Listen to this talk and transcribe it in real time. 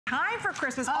time for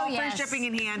Christmas, free shipping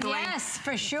and handling. Yes,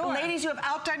 for sure. Ladies, you have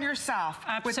outdone yourself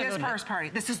with this purse party.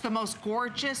 This is the most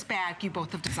gorgeous bag you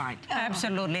both have designed.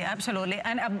 Absolutely, absolutely.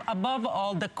 And above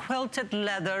all, the quilted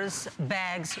leathers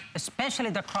bags, especially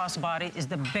the crossbody, is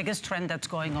the biggest trend that's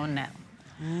going on now.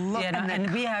 Look,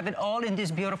 and we have it all in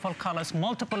these beautiful colors,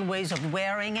 multiple ways of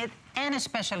wearing it, and a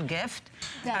special gift.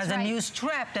 That's a new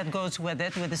strap that goes with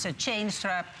it, with a chain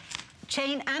strap,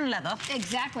 chain and leather.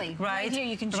 Exactly. Right here,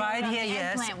 you can show it on the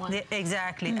eggplant one.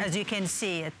 Exactly. As you can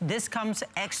see, this comes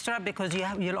extra because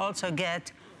you'll also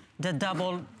get the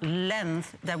double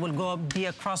length that will be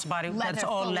a crossbody. That's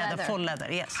all leather, full leather,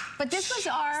 yes. But this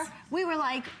was we were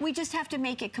like, we just have to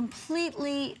make it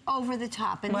completely over the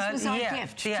top, and this was our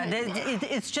gift. Yeah,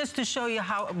 it's just to show you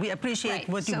how we appreciate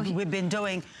what we've been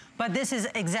doing. But this is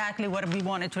exactly what we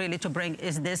wanted really to bring,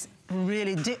 is this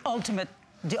really the ultimate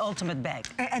bag.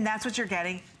 And that's what you're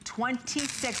getting.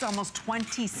 26, almost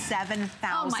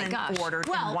 27,000 orders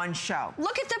in one show.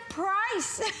 Look at the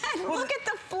price. Look at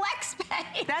the flex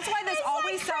pay. That's why this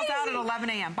always sells out at 11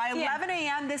 a.m. By 11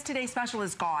 a.m., this Today Special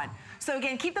is gone. So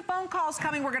again, keep the phone calls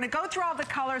coming. We're going to go through all the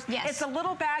colors. Yes. It's a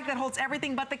little bag that holds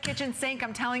everything but the kitchen sink,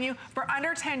 I'm telling you. For under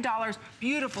 $10,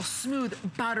 beautiful, smooth,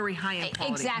 buttery, high-end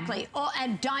quality. Exactly.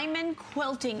 And diamond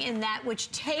quilting in that,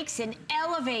 which takes and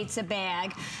elevates a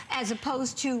bag as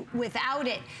opposed to without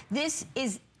it. This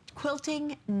is...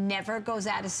 Quilting never goes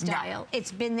out of style. No. It's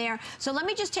been there. So let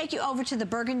me just take you over to the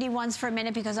burgundy ones for a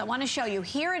minute, because I want to show you.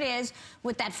 Here it is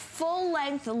with that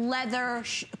full-length leather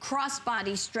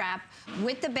crossbody strap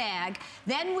with the bag.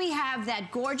 Then we have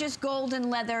that gorgeous golden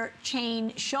leather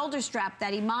chain shoulder strap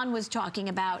that Iman was talking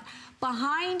about.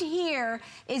 Behind here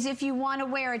is if you want to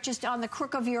wear it just on the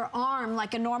crook of your arm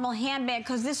like a normal handbag,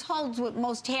 because this holds what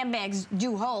most handbags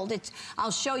do hold.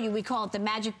 I'll show you, we call it the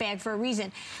magic bag for a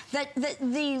reason.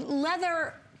 The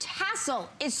leather tassel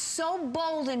is so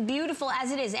bold and beautiful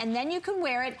as it is, and then you can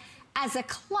wear it as a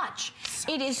clutch.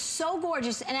 It is so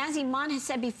gorgeous, and as Iman has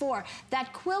said before,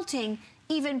 that quilting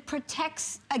even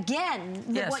protects again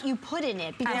what you put in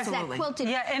it, because that quilted.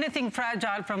 Yeah, anything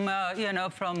fragile from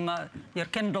your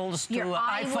Kindles to your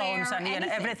iPhones and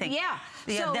everything. Yeah,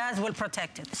 so, that will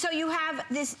protect it. So you have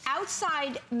this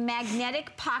outside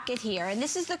magnetic pocket here, and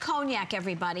this is the cognac,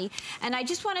 everybody. And I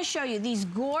just want to show you these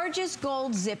gorgeous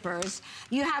gold zippers.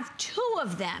 You have 2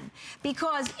 of them,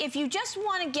 because if you just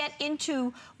want to get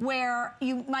into where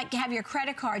you might have your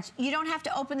credit cards, you don't have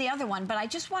to open the other one. But I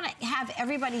just want to have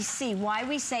everybody see why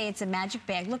we say it's a magic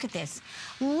bag. Look at this.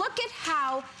 Look at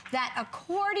how that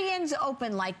accordion's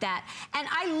open like that. And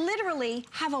I literally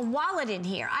have a wallet in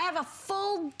here. I have a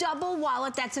full double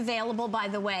wallet that's available, by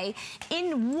the way,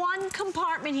 in one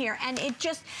compartment here. And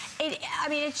I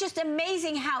mean, it's just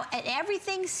amazing how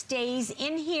everything stays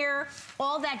in here.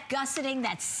 All that gusseting,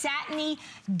 that satiny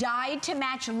dyed to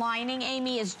match lining,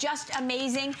 Amy, is just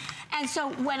amazing. And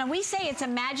so when we say it's a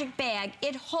magic bag,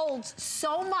 it holds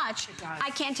so much,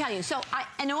 I can't tell you. So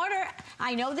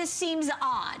I know this seems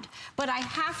odd, but I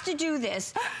have to do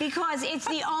this because it's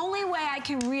the only way I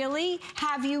can really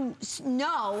have you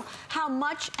know how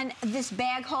much this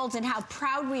bag holds and how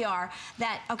proud we are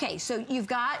that, okay, so you've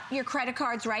got your credit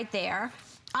cards right there.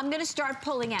 I'm gonna start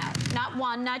pulling out, not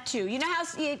 1, not 2. You know how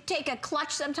you take a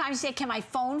clutch sometimes, you say, can my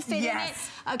phone fit in it?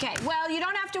 Okay, well, you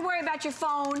don't have to worry about your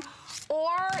phone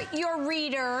or your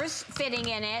readers fitting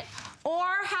in it. Or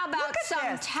how about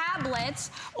some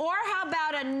tablets? Or how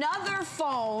about another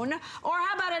phone? Or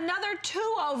how about another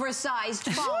 2 oversized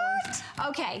phones?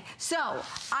 Okay, so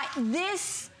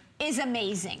this is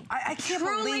amazing. I can't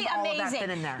believe all of that fit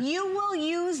in there. You will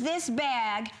use this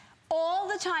bag all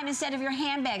the time instead of your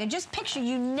handbag. And just picture,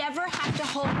 you never have to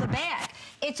hold the bag.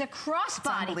 It's a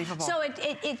crossbody. Unbelievable. So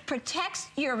it protects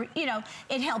your,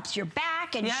 it helps your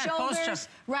back and shoulders, posture.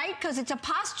 Right? Because it's a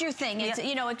posture thing. It's,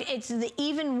 it's the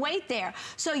even weight there.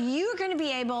 So you're going to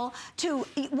be able to,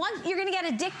 you're going to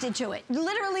get addicted to it.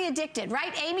 Literally addicted,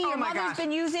 right? Amy, your mother's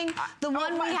been using the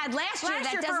one we had last year.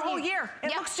 Last year for a whole year.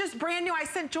 It looks just brand new. I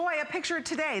sent Joy a picture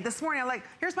today, this morning. I'm like,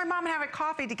 here's my mom and having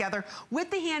coffee together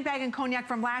with the handbag and cognac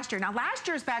from last year. Now, last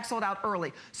year's bag sold out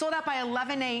early. Sold out by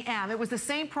 11 a.m. It was the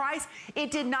same price.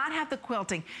 It did not have the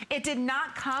quilting. It did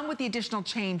not come with the additional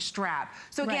chain strap.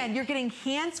 So again, you're getting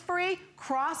hands-free,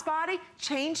 crossbody,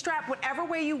 chain strap, whatever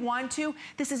way you want to.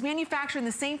 This is manufactured in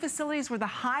the same facilities where the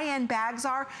high-end bags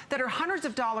are that are hundreds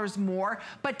of dollars more.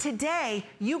 But today,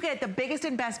 you get the biggest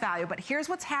and best value. But here's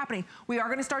what's happening. We are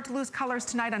going to start to lose colors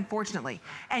tonight, unfortunately.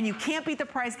 And you can't beat the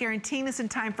price, guaranteeing this in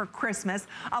time for Christmas.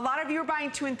 A lot of you are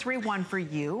buying 2 and 3, 1 for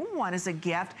you, 1 is a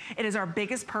gift. It is our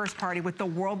biggest purse party with the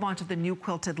world launch of the new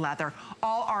quilted leather.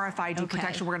 all RFID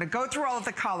protection. We're gonna go through all of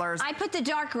the colors. I put the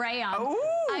dark gray on. Ooh.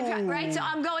 Right, so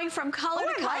I'm going from color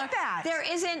to color. I like that. There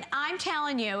isn't, I'm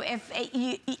telling you,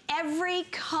 every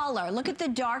color, look at the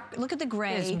dark, look at the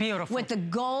gray. It's beautiful. With the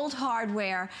gold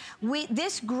hardware.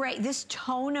 This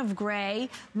tone of gray,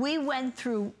 we went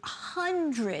through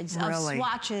hundreds of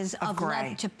swatches of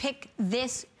leather to pick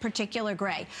this particular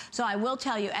gray. So I will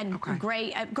tell you, and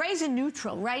gray's a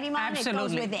neutral, right, Iman?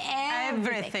 Absolutely. It goes with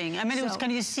everything. I mean,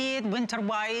 can you see it? Winter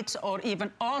whites or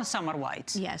even all summer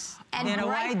whites. Yes. And you know,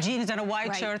 white jeans and a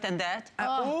white shirt and that.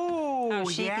 Oh, how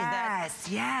chic is that?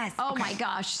 Yes. Oh my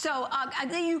gosh. So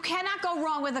you cannot go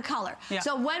wrong with a color. Yeah.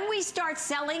 So when we start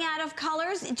selling out of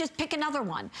colors, just pick another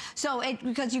one. So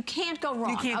because you can't go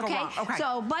wrong. You can't go wrong. Okay.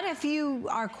 So, but if you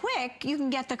are quick, you can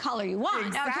get the color you want.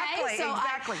 Exactly. Okay. So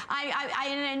exactly.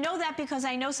 I know that because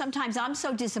I know sometimes I'm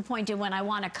so disappointed when I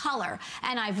want a color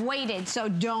and I've waited. So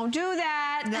don't do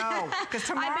that. No, because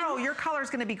tomorrow your color is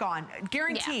going to be gone,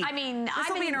 guaranteed. Yeah, I mean, this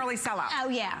will be an early sellout. Oh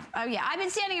yeah. I've been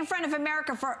standing in front of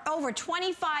America for over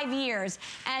 25 years,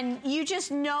 and you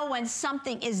just know when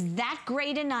something is that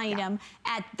great an item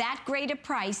at that great a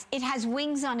price, it has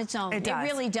wings on its own. It does. It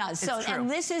really does. It's true. And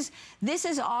this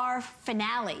is our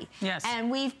finale. Yes. And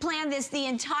we've planned this the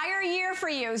entire year for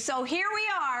you. So here we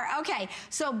are. Okay.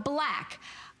 So black.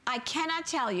 I cannot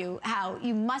tell you how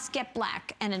you must get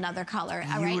black and another color.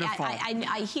 Beautiful. All right?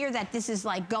 I hear that this is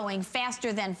like going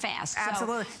faster than fast.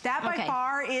 Absolutely. So, that by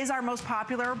far is our most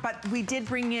popular, but we did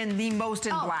bring in the most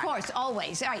in black. Of course,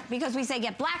 always. All right, because we say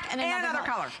get black and another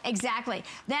color. Exactly.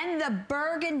 Then the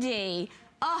burgundy.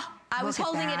 Oh, I was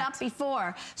holding it up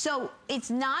before. So it's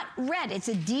not red, it's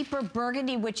a deeper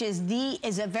burgundy, which is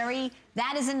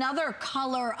that is another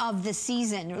color of the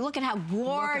season. Look at how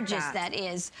gorgeous that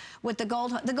is with the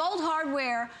gold. The gold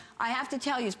hardware, I have to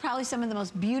tell you, is probably some of the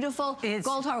most beautiful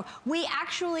gold hardware. We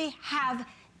actually have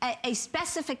a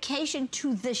specification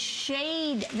to the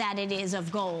shade that it is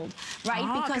of gold, right?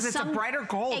 Because it's a brighter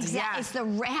gold. Exactly.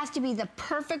 It has to be the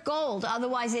perfect gold.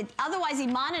 Otherwise,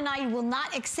 Iman and I will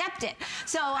not accept it.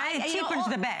 So it cheapens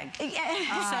the bag. So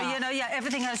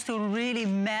everything has to really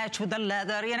match with the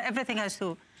leather. Everything has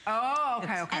to. Oh,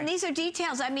 okay. And these are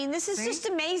details. I mean, this is just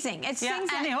amazing. It's things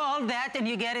and all that, and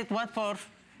you get it for.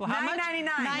 How much? $9.99.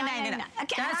 $9.99.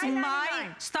 That's my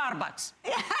Starbucks.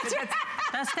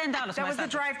 That's $10. That was the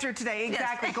drive-thru today.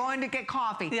 Exactly. Yes. Going to get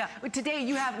coffee. Yeah. But today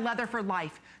you have leather for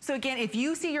life. So again, if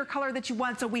you see your color that you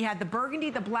want, so we had the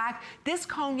burgundy, the black, this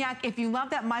cognac. If you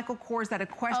love that Michael Kors, that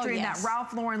equestrian, that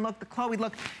Ralph Lauren look, the Chloe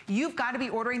look, you've got to be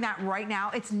ordering that right now.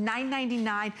 It's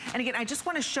 $9.99. And again, I just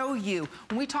want to show you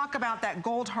when we talk about that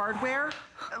gold hardware.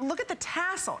 Look at the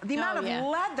tassel, the amount of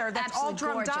leather that's all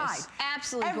drum dyed.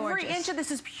 Absolutely gorgeous. Every inch of this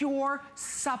is pure,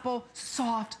 supple,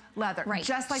 soft leather. Right.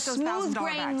 Just like those $1,000 bags.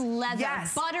 Grain leather.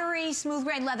 Yes. Buttery, smooth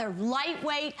grain leather,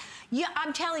 lightweight. Yeah,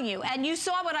 I'm telling you, and you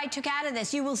saw what I took out of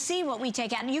this. You will see what we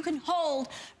take out. And you can hold,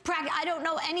 I don't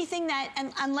know anything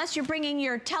that, unless you're bringing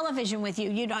your television with you,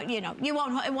 it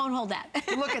won't hold that.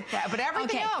 Look at that, but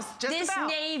everything else, just about.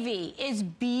 This navy is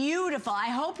beautiful. I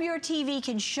hope your TV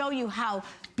can show you how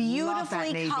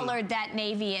beautifully colored that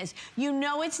navy is. You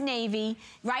know it's navy,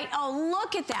 right? Oh,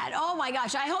 look at that. Oh my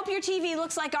gosh. I hope your TV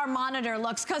looks like our monitor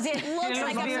looks, because it looks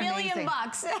like $1 million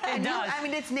bucks. It does. I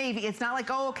mean, it's navy. It's not like,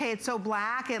 oh, okay, it's so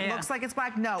black. It looks like it's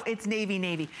black. No, it's navy.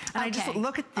 And I just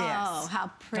look at this. Oh,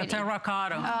 how pretty. The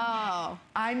terracotta. Oh.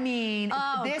 I mean,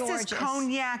 this gorgeous. is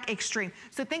cognac extreme.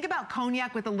 So think about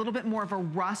cognac with a little bit more of a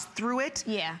rust through it.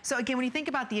 Yeah. So again, when you think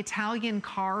about the Italian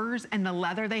cars and the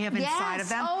leather they have inside of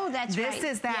them. Oh, that's right. This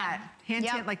is that. Hint,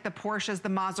 like the Porsches, the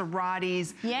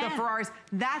Maseratis, the Ferraris.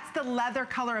 That's the leather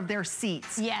color of their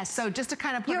seats. Yes. So just to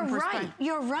kind of put in perspective.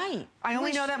 You're right. I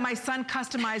only know that my son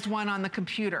customized one on the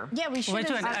computer. Yeah, we should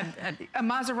have. A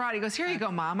Maserati. He goes, here you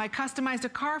go, Mom. I customized a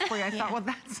car for you. I thought, well,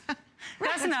 that's...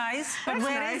 That's nice. But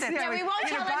where is it? Yeah, we won't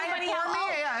tell anybody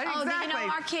how. Exactly.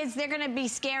 Our kids, they're going to be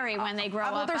scary when they grow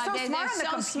up. They're so smart on the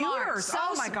computers.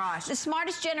 Oh my gosh. The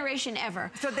smartest generation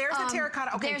ever. So there's the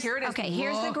terracotta. Okay, here it is. Okay,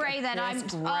 here's the gray that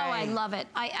oh, I love it.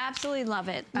 I absolutely love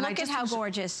it. Look at how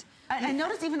gorgeous. I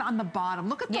noticed even on the bottom,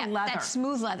 look at the leather. That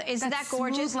smooth leather. Isn't that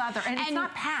gorgeous? Smooth leather, and it's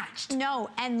not patched. No,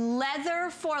 and leather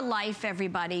for life,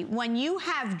 everybody. When you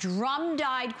have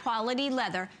drum-dyed quality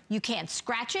leather, you can't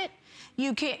scratch it.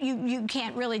 You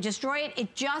can't really destroy it.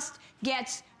 It just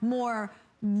gets more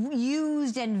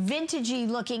used and vintagey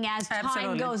looking as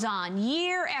time goes on.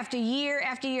 Year after year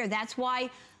after year. That's why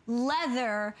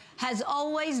leather has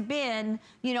always been,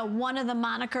 you know, one of the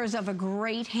monikers of a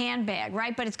great handbag,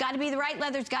 right? But it's got to be the right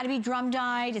leather. It's got to be drum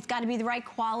dyed. It's got to be the right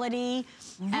quality.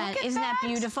 Isn't that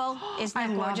beautiful? Isn't that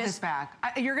gorgeous? I love this bag.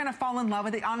 You're going to fall in love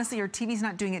with it. Honestly, your TV's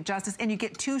not doing it justice. And you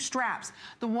get 2 straps.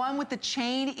 The one with the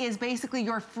chain is basically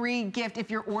your free gift if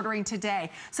you're ordering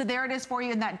today. So there it is for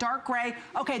you in that dark gray.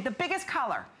 Okay, the biggest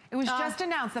color. It was just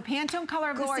announced, the Pantone color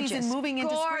of the season moving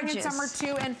into spring and summer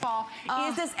 2 and fall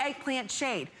is this eggplant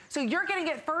shade. So you're getting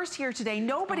it first here today.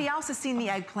 Nobody else has seen the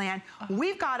eggplant.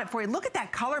 We've got it for you. Look at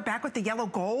that color back with the yellow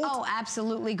gold. Oh,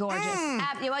 absolutely gorgeous.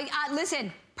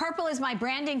 Listen, purple is my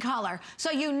branding color. So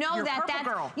you know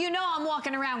you know I'm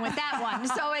walking around with that one.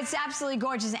 So it's absolutely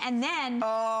gorgeous. And then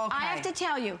I have to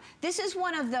tell you, this is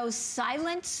one of those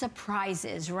silent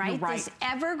surprises, right? This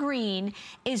evergreen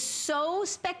is so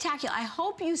spectacular. I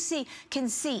hope you can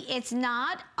see. It's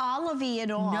not olivey at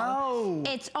all. No.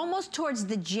 It's almost towards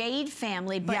the jade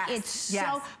family, but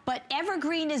but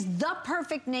evergreen is the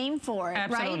perfect name for it,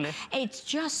 right? It's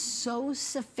just so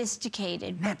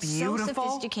sophisticated, but so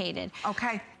sophisticated.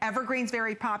 Okay. Evergreen's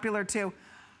very popular too.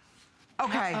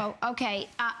 Okay. Okay.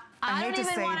 I don't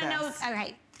even want to know.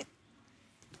 Okay.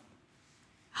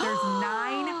 There's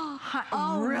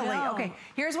 900. Really? No. Okay.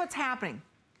 Here's what's happening.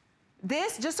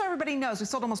 This, just so everybody knows, we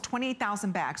sold almost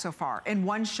 28,000 bags so far in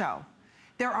one show.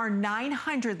 There are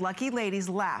 900 lucky ladies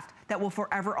left that will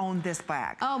forever own this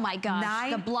bag. Oh my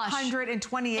gosh, the blush.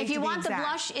 928 If you want the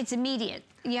blush, it's immediate.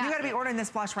 Yeah. You gotta be ordering this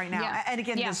blush right now. Yeah. And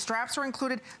again, the straps are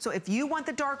included. So if you want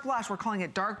the dark blush, we're calling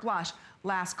it dark blush.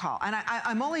 Last call. And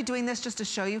I'm only doing this just to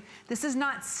show you, this is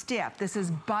not stiff. This is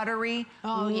buttery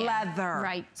leather.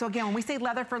 Right. So again, when we say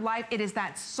leather for life, it is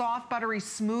that soft, buttery,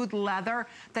 smooth leather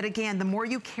that again, the more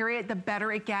you carry it, the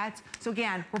better it gets. So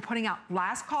again, we're putting out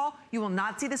last call. You will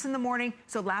not see this in the morning.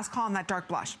 So last call on that dark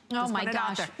blush. Oh my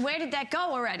gosh. Where did that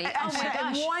go already? Oh my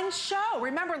gosh. One show.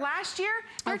 Remember last year?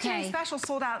 Their today special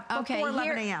sold out before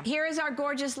 11 a.m. Here is our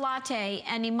gorgeous latte.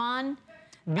 And Iman,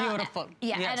 beautiful.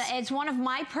 And it's one of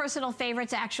my personal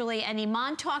favorites, actually. And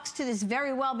Iman talks to this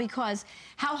very well because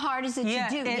how hard is it to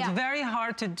do? It's very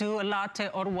hard to do a latte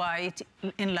or white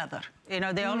in leather. You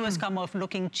know, they always come off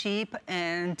looking cheap,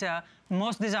 and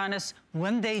most designers,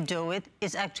 when they do it,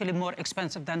 it's actually more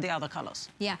expensive than the other colors.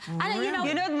 Yeah. Really?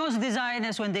 You know, most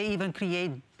designers, when they even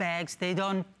create bags, they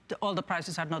don't, all the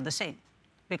prices are not the same.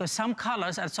 Because some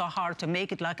colors are so hard to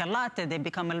make it like a latte, they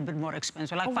become a little bit more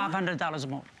expensive, like $500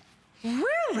 more.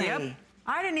 Really? Yep.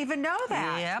 I didn't even know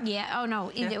that. Yep. Yeah, oh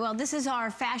no, well, this is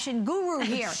our fashion guru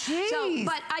here. So,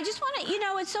 but I just want to, you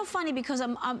know, it's so funny because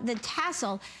the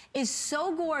tassel is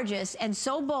so gorgeous and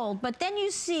so bold, but then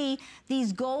you see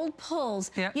these gold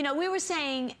pulls. Yep. You know, we were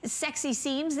saying sexy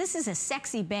seams. This is a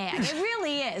sexy bag. It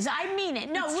really is. I mean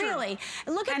it. No, really.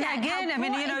 Look at that. And again, I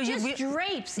mean, you know, it just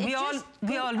drapes.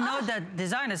 We all know that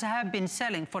designers have been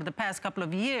selling for the past couple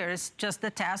of years just the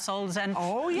tassels and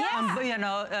you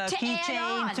know,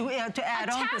 keychain to add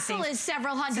on to things. A tassel is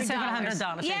several hundred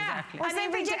dollars. Exactly. Well,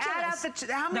 same thing to add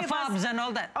out the fobs and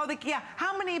all that.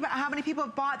 How many people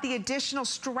have bought the additional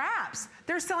straps?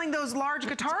 They're selling those large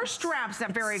guitar straps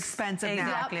that are very expensive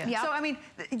now. Exactly. So, I mean,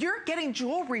 you're getting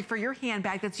jewelry for your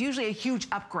handbag that's usually a huge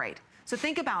upgrade. So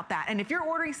think about that. And if you're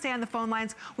ordering, stay on the phone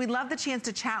lines. We'd love the chance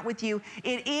to chat with you.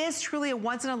 It is truly a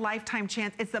once-in-a-lifetime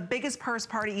chance. It's the biggest purse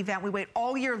party event we wait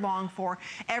all year long for.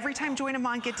 Every time Joy and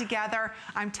Iman get together,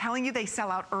 I'm telling you, they sell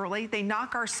out early. They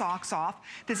knock our socks off.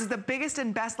 This is the biggest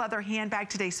and best leather handbag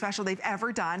today special they've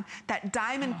ever done. That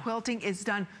diamond quilting is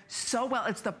done so well.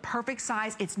 It's the perfect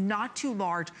size. It's not too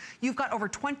large. You've got over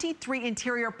 23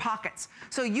 interior pockets.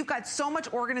 So you've got so much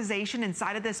organization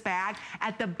inside of this bag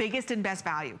at the biggest and best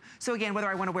value. So again, whether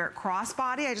I want to wear it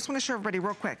crossbody, I just want to show everybody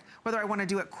real quick, whether I want to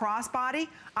do it crossbody,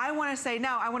 I want to say,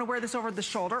 no, I want to wear this over the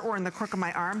shoulder or in the crook of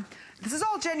my arm. This is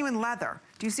all genuine leather.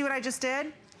 Do you see what I just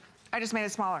did? I just made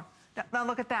it smaller. Now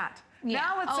look at that. Yeah.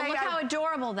 Now let's say look how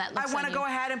adorable that looks. I want to go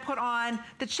ahead and put on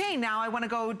the chain. Now I want to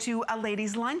go to a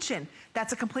ladies' luncheon.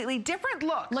 That's a completely different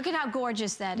look. Look at how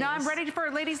gorgeous that is. Now I'm ready for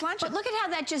a ladies' luncheon. But look at how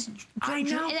that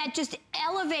just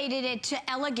elevated it to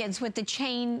elegance with the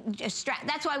chain strap.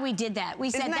 That's why we did that.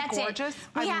 We said Isn't that that's gorgeous? It.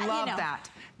 I love that.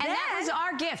 And that was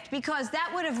our gift because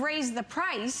that would have raised the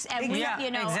price. And you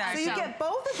know, exactly. So you get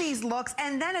both of these looks,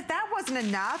 and then if that wasn't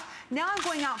enough, now I'm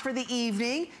going out for the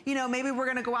evening. You know, maybe we're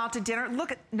going to go out to dinner.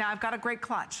 Look at, now I've got a great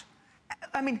clutch.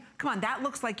 I mean, come on, that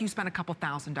looks like you spent a couple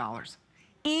 $1,000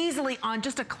 easily on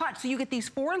just a clutch. So you get these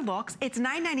 4 looks. It's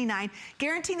 $9.99.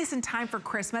 Guaranteeing this in time for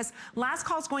Christmas. Last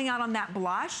call's going out on that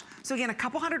blush. So again, a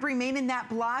couple hundred remain in that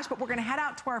blush, but we're going to head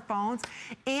out to our phones.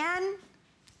 And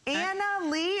Anna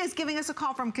Lee is giving us a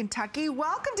call from Kentucky.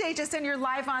 Welcome to HSN. You're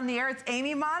live on the air. It's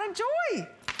Amy, Iman, and Joy.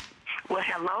 Well,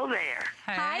 hello there.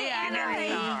 Hi,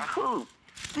 Anna-Lee. Who?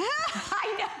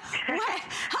 I know.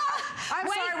 I'm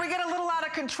sorry, we get a little out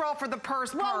of control for the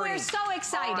purse Well, party. we're so Oh,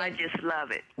 excited. I just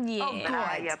love it. Yeah. Oh, good.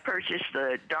 I purchased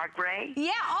the dark gray.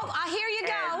 Yeah, here you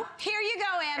go. And- Here you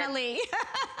go, Anna-Lee.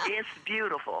 It's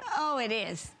beautiful. Oh, it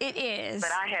is. It is.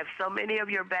 But I have so many of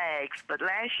your bags. But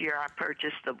last year I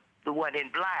purchased the one in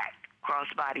black,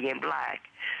 crossbody in black.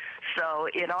 So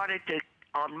in order to,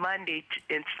 on Monday,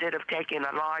 instead of taking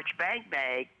a large bank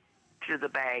bag to the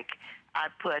bank, I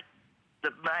put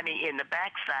the money in the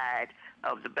backside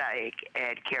of the bag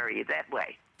and carry it that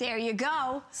way. There you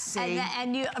go. See?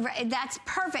 That's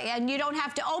perfect. And you don't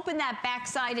have to open that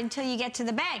backside until you get to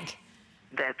the bank.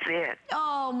 That's it.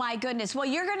 Oh my goodness. Well,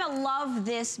 you're gonna love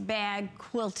this bag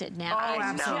quilted now. Oh,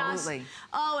 It's absolutely.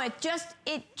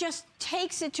 it just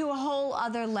takes it to a whole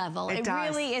other level. It does.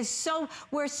 Really is so,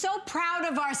 we're so proud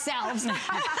of ourselves.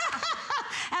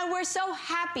 And we're so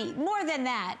happy. More than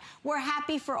that, we're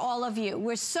happy for all of you.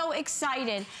 We're so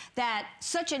excited that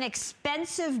such an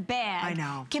expensive bag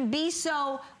can be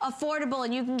so affordable,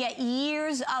 and you can get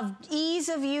years of ease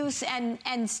of use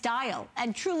and style,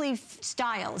 and truly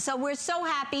style. So we're so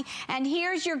happy. And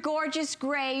here's your gorgeous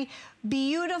gray,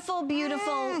 beautiful,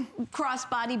 beautiful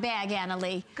crossbody bag,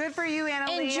 Anna-Lee. Good for you,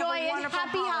 Anna-Lee. Enjoy it. Wonderful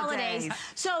Happy holidays.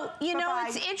 So, you know,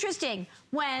 it's interesting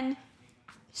when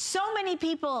so many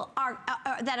people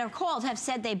that are called have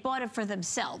said they bought it for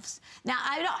themselves. Now,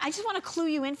 I just want to clue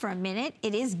you in for a minute.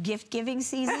 It is gift-giving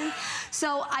season.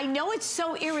 So I know it's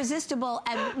so irresistible,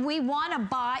 and we want to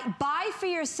buy for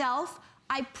yourself.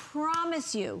 I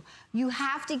promise you, you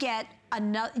have to get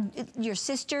your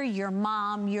sister, your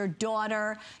mom, your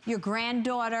daughter, your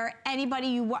granddaughter, anybody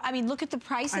you want. I mean, look at the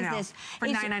price of this. For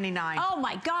 $9.99. Oh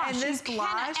my gosh. And this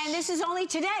blush. And this is only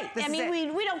today. I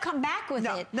mean, we don't come back with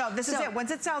it. No, this is it.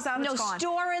 Once it sells out, it's gone. No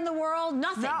store in the world,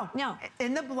 nothing. No.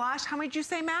 In the blush, how many did you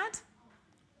say, Matt?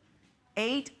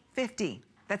 $8.50.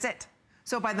 That's it.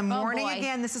 So by the morning,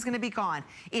 again, this is going to be gone.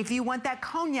 If you want that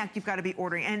cognac, you've got to be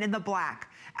ordering. And in the black,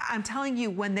 I'm telling you,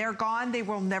 when they're gone, they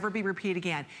will never be repeated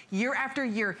again. Year after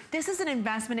year, this is an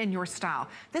investment in your style.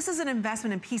 This is an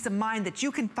investment in peace of mind that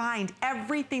you can find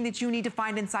everything that you need to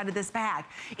find inside of this bag.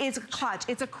 It's a clutch,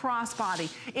 it's a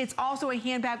crossbody, it's also a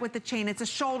handbag with the chain, it's a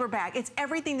shoulder bag, it's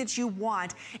everything that you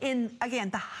want in, again,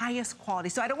 the highest quality.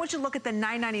 So I don't want you to look at the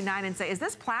 $9.99 and say, is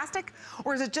this plastic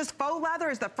or is it just faux leather?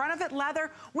 Is the front of it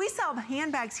leather? We sell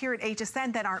handbags here at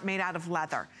HSN that aren't made out of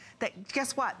leather. That,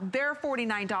 guess what? They're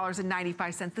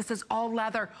 $49.95. This is all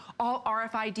leather, all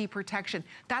RFID protection.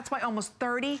 That's why almost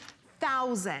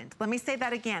 30,000, let me say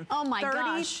that again. Oh my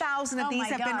gosh. 30,000 of these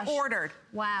have been ordered.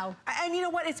 Wow. And you know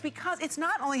what? It's because it's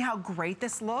not only how great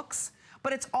this looks,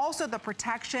 but it's also the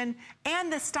protection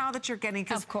and the style that you're getting.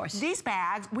 Of course. These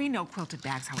bags, we know quilted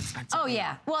bags, how expensive Oh they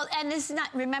yeah. are. Well, and this is not,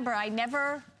 remember, I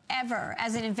never, ever,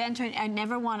 as an inventor,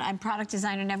 I'm product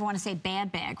designer, never want to say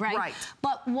bad bag, right? Right.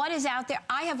 But what is out there,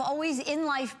 I have always in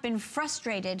life been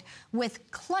frustrated with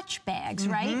clutch bags,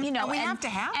 right? You know, And we have to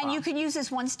have And them. you can use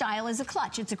this one style as a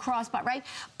clutch. It's a crossbar, right?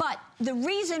 But the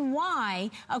reason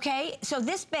why, okay, so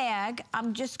this bag,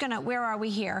 I'm just gonna, where are we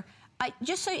here?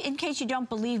 Just so in case you don't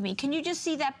believe me, can you just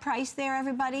see that price there,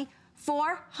 everybody?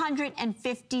 $450.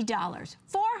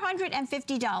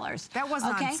 $450. That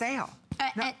wasn't on sale.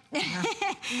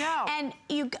 No. And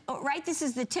right, this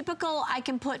is the typical, I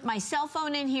can put my cell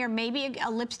phone in here, maybe a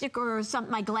lipstick or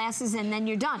something, my glasses, and then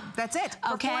you're done. That's it.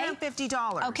 Okay. For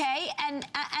 $450. Okay, and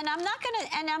I'm not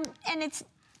gonna, and it's,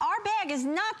 our bag is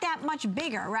not that much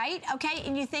bigger, right? Okay,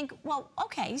 and you think, well,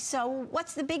 okay, so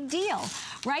what's the big deal,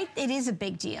 right? It is a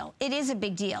big deal. It is a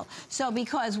big deal. So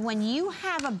because when you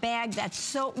have a bag that's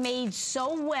so made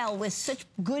so well with such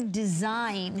good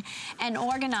design and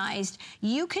organized,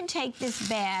 you can take this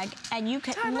bag and you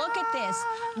can look at this.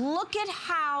 Look at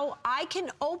how I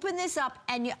can open this up,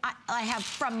 and I have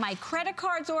from my credit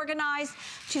cards organized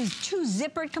to 2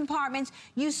 zippered compartments.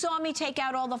 You saw me take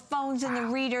out all the phones and the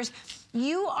readers.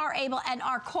 You are able, and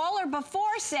our caller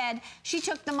before said she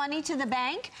took the money to the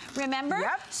bank, remember?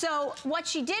 Yep. So what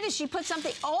she did is she put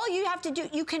something, all you have to do,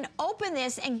 you can open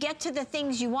this and get to the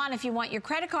things you want if you want your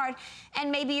credit card, and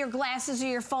maybe your glasses or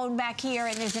your phone back here,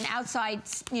 and there's an outside,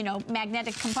 you know,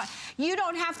 magnetic compartment. You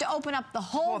don't have to open up the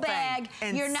whole bag.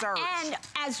 And search. And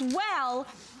as well,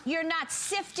 you're not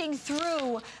sifting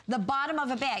through the bottom of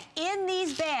a bag. In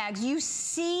these bags, you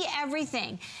see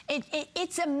everything.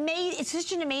 It's amazing. It's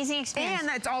such an amazing experience.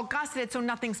 And it's all gusseted, so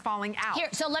nothing's falling out. Here,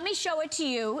 so let me show it to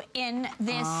you in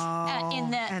this, in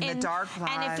the dark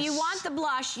blush. And if you want the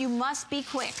blush, you must be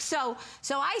quick. So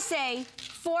I say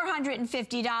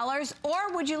 $450,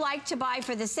 or would you like to buy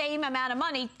for the same amount of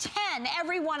money 10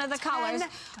 every one of the colors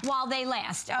while they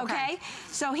last? Okay.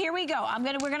 So here we go.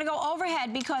 We're gonna go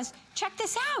overhead because check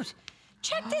this out.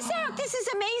 Check this out. This is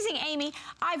amazing, Amy.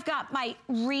 I've got my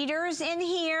readers in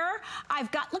here.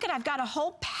 I've got a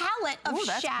whole palette of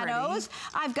shadows.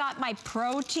 Pretty. I've got my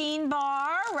protein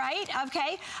bar, right?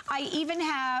 Okay. I even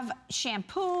have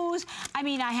shampoos. I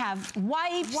mean, I have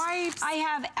wipes. I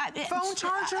have phone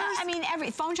chargers. I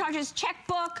mean, phone chargers,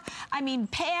 checkbook. I mean,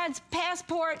 pads,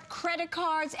 passport, credit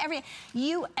cards, everything.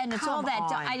 And it's all that.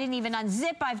 I didn't even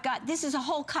unzip. I've got, this is a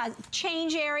whole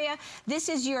change area. This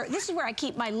is where I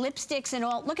keep my lipsticks and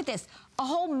all. Look at this, a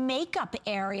whole makeup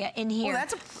area in here.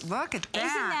 Oh, look at that.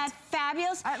 Isn't that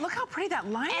fabulous? Look how pretty that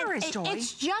liner is, Joy.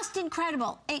 It's just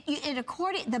incredible.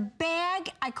 The bag,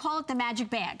 I call it the magic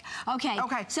bag. Okay.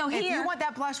 Okay. So here, if you want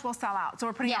that blush, we'll sell out. So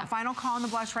we're putting out final call on the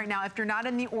blush right now. If you're not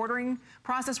in the ordering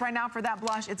process right now for that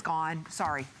blush, it's gone.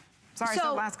 Sorry. Sorry,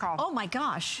 so last call. Oh my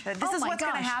gosh. This is what's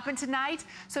going to happen tonight.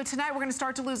 So tonight we're going to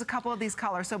start to lose a couple of these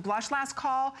colors. So blush last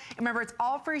call. Remember, it's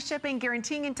all free shipping,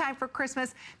 guaranteeing in time for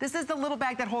Christmas. This is the little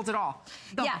bag that holds it all.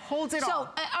 Holds it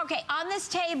all. So, okay, on this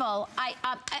table,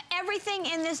 everything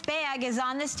in this bag is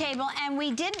on this table, and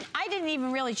I didn't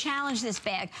even really challenge this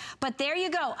bag. But there you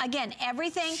go. Again,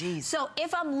 everything. Jeez. So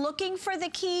if I'm looking for the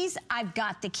keys, I've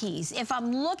got the keys. If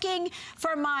I'm looking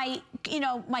for my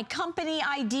company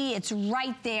ID, it's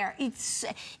right there.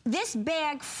 This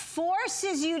bag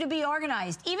forces you to be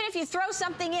organized. Even if you throw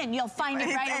something in, you'll find it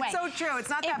right away. It's so true. It's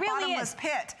not that bottomless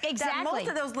pit. Exactly. That most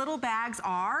of those little bags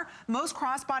are. Most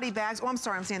crossbody bags. Oh, I'm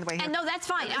sorry. I'm standing in the way here. And no, that's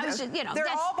fine. I was just, they're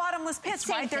all bottomless pits,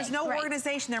 right? There's no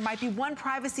organization. There might be one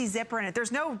privacy zipper in it.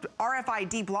 There's no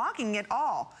RFID blocking it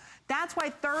all. That's why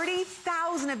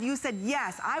 30,000 of you said,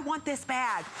 yes, I want this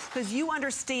bag, because you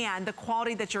understand the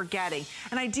quality that you're getting.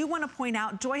 And I do want to point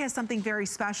out, Joy has something very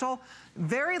special,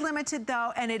 very limited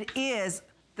though, and it is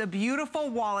the beautiful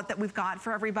wallet that we've got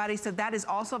for everybody. So that is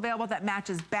also available. That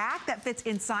matches back, that fits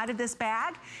inside of this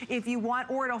bag if you want,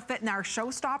 or it'll fit in our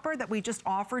showstopper that we just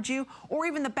offered you, or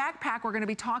even the backpack we're going to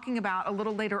be talking about a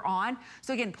little later on.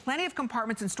 So again, plenty of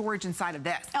compartments and storage inside of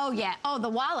this. Oh yeah. Oh, the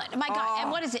wallet. Oh my God.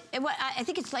 And what is it? I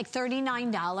think it's like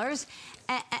 $39.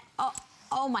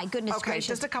 Oh my goodness gracious.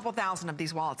 Just a couple thousand of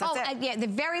these wallets. That's it. Yeah, they're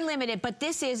very limited, but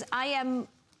this is, I am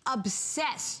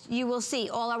obsessed. You will see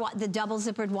all the double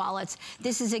zippered wallets.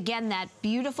 This is again that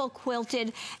beautiful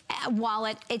quilted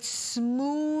wallet. It's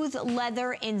smooth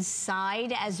leather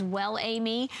inside as well,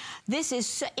 Amy. This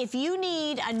is, if you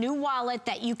need a new wallet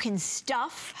that you can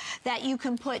stuff, that you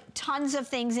can put tons of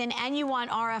things in, and you want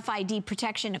RFID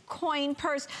protection, a coin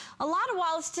purse. A lot of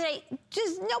wallets today,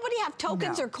 just nobody have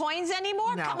tokens or coins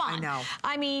anymore. No, come on. I know.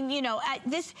 I mean,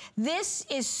 this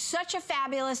is such a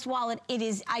fabulous wallet. It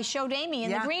is. I showed Amy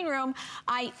in the green room.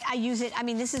 I use it. I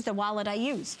mean, this is the wallet I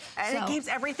use. And it keeps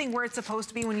everything where it's supposed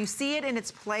to be. When you see it in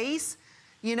its place,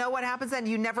 you know what happens then?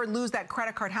 You never lose that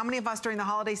credit card. How many of us during the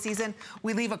holiday season,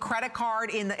 we leave a credit card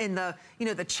in the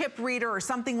the chip reader or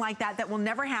something like that? That will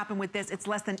never happen with this. It's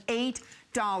less than $8.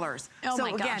 Oh so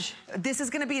my gosh. Again, this is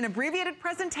going to be an abbreviated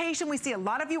presentation. We see a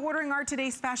lot of you ordering our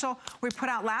today's special. We put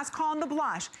out last call on the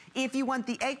blush. If you want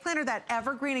the eggplant or that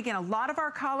evergreen, again, a lot of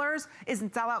our colors is in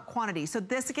sellout quantity. So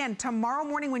this, again, tomorrow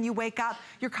morning when you wake up,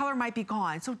 your color might be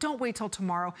gone. So don't wait till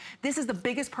tomorrow. This is the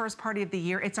biggest purse party of the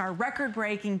year. It's our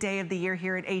record-breaking day of the year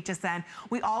here at HSN.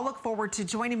 We all look forward to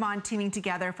joining Iman teaming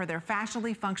together for their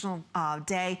fashionably functional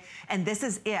day. And this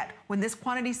is it. When this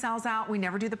quantity sells out, we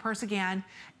never do the purse again.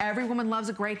 Every woman loves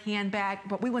a great handbag,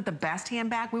 but we want the best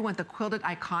handbag. We want the quilted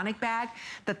iconic bag.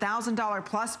 The $1,000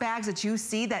 plus bags that you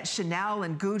see, that Chanel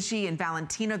and Gucci and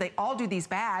Valentino, they all do these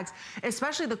bags,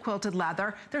 especially the quilted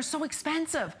leather. They're so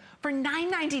expensive. For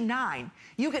 $9.99,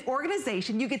 you get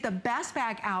organization, you get the best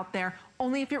bag out there,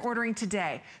 only if you're ordering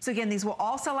today. So again, these will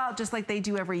all sell out just like they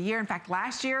do every year. In fact,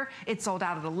 last year, it sold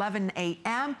out at 11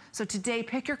 a.m. So today,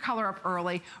 pick your color up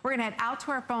early. We're gonna head out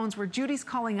to our phones where Judy's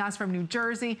calling us from New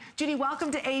Jersey. Judy, welcome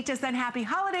to HSN. Happy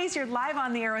holidays. You're live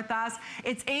on the air with us.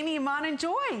 It's Amy, Iman, and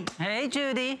Joy. Hey,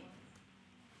 Judy.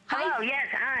 Hello, yes,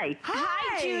 hi.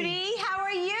 Hi, Judy. How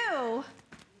are you?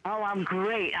 Oh, I'm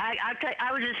great.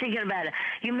 I was just thinking about it.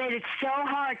 You made it so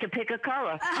hard to pick a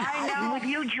color. I know. With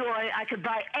you, Joy, I could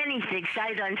buy anything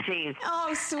sight unseen.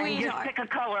 Oh, sweetheart. And just pick a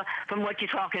color from what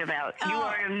you're talking about. You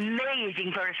are an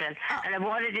amazing person, and I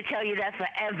wanted to tell you that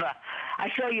forever. I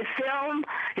saw your film.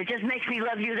 It just makes me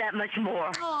love you that much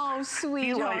more. Oh, sweetheart.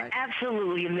 You are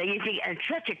absolutely amazing, and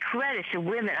such a credit to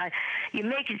women. You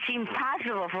make it seem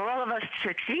possible for all of us to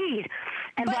succeed.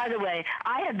 And by the way,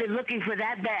 I have been looking for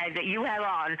that bag that you have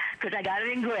on, because I got it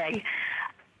in gray.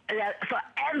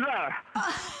 forever.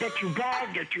 They're too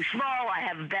big, they're too small. I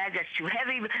have a bag that's too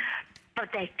heavy. But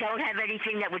they don't have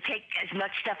anything that would take as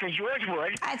much stuff as yours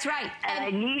would. That's right. And I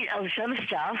need some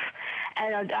stuff,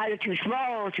 and I'm either too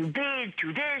small, too big,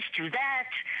 too this, too that.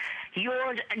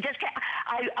 Yours, just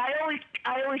I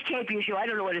always tape your show. I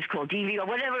don't know what it's called, DV or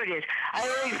whatever it is. I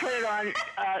always put it on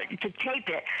to tape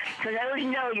it because I always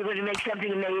know you're going to make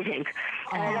something amazing,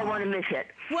 and I don't want to miss it.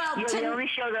 Well, you're the only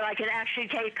show that I can actually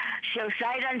tape, show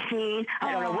sight unseen.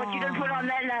 I don't know what you're going to put on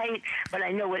that night, but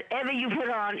I know whatever you put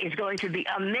on is going to be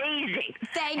amazing.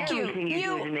 Thank you. Everything you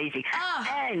do is amazing,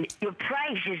 and your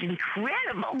price is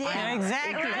incredible. Yeah,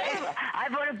 exactly. Incredible. I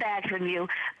bought a bag from you,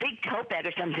 big tote bag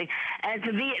or something, and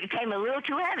for me it came a little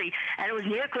too heavy, and it was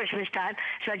near Christmas time,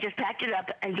 so I just packed it up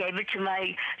and gave it to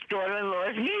my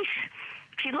daughter-in-law's niece.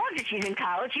 She loves it. She's in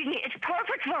college. It's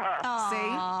perfect for her. See?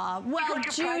 Well,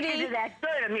 because Judy. your that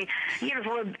good. I mean,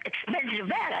 beautiful, expensive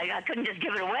bag. I couldn't just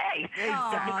give it away.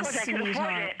 Because I could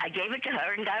afford it, I gave it to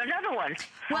her and got another one.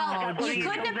 Well, you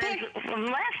couldn't have picked... From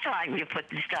last time you put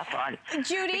the stuff on.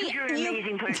 Judy, because you're an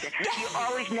amazing person. You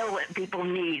always know what people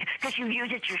need because you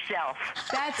use it yourself.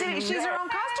 That's it. She's her own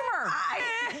customer.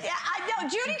 I know.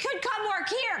 Judy could come work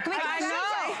here. I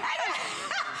know.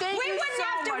 We wouldn't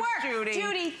have to work. Judy.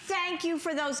 Judy, thank you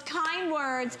for those kind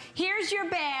words. Here's your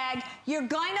bag. You're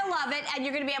going to love it, and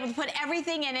you're going to be able to put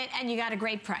everything in it, and you got a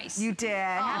great price. You did.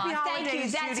 Happy holidays, thank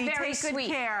you. That's Judy. very Take sweet.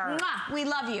 Good care. Mwah. We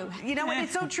love you. You know what?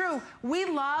 It's so true. We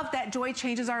love that joy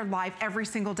changes our life every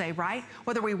single day, right?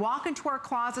 Whether we walk into our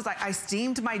closets, I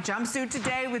steamed my jumpsuit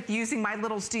today with using my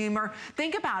little steamer.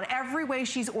 Think about every way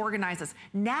she's organized us.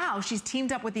 Now she's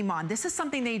teamed up with Iman. This is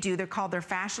something they do. They're called their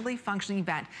Fashionably functioning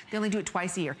event. They only do it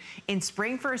twice a year. In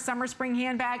spring for a summer spring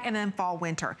handbag, and then fall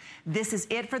winter. This is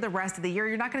it for the rest of the year.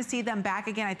 You're not going to see them back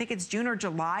again. I think it's June or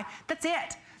July. That's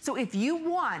it. So if you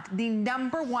want the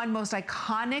 #1 most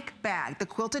iconic bag, the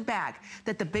quilted bag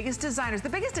that the biggest designers, the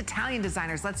biggest Italian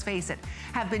designers, let's face it,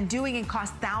 have been doing and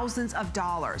cost thousands of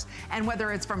dollars. And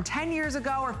whether it's from 10 years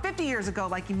ago or 50 years ago,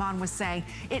 like Iman was saying,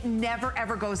 it never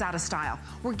ever goes out of style.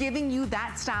 We're giving you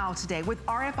that style today with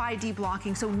RFID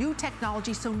blocking, so new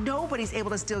technology, so nobody's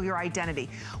able to steal your identity.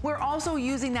 We're also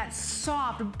using that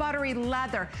soft, buttery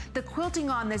leather. The quilting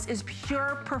on this is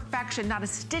pure perfection, not a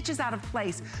stitch is out of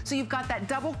place. So you've got that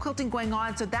double quilting going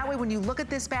on, so that way when you look at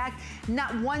this bag,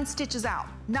 not one stitch is out,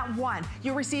 not one.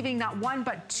 You're receiving not one,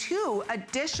 but 2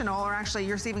 additional, or actually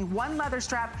you're receiving 1 leather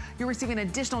strap, you're receiving an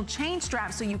additional chain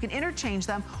strap so you can interchange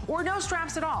them, or no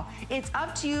straps at all. It's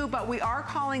up to you, but we are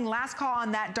calling last call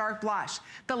on that dark blush.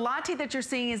 The latte that you're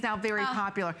seeing is now very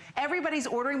popular. Everybody's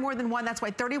ordering more than one. That's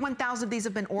why 31,000 of these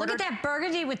have been ordered. Look at that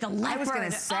burgundy with the leopard. I was going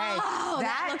to say,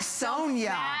 that looks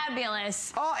Sonia. so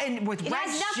fabulous. Oh, and with it wet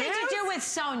has nothing shoes? to do with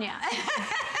Sonia.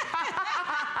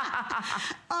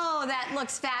 Oh, that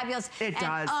looks fabulous. It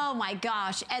does. Oh my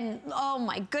gosh. And oh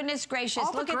my goodness gracious.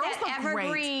 All the look at girls that look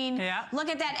evergreen. great. Yeah. Look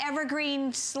at that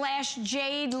evergreen /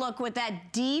 jade look with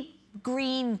that deep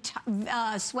green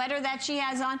sweater that she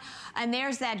has on, and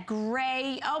there's that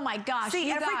gray. Oh my gosh. See,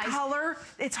 you every guys. color,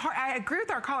 it's hard. I agree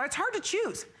with our color. It's hard to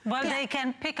choose. Well, they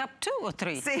can pick up 2 or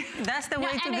 3. See? That's the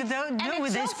way to do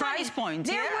with this price point.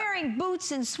 They're wearing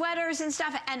boots and sweaters and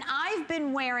stuff, and I've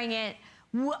been wearing it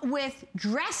with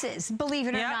dresses, believe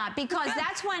it or not, because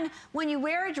that's when you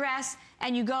wear a dress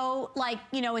and you go, like,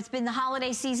 you know, it's been the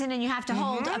holiday season and you have to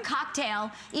hold a cocktail,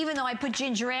 even though I put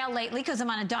ginger ale lately because I'm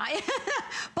on a diet,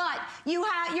 but you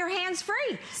have your hands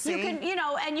free. See? You can, you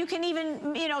know, and you can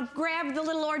even, you know, grab the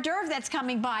little hors d'oeuvre that's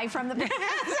coming by from the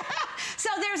So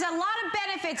there's a lot of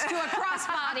benefits to a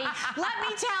crossbody, let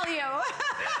me tell you.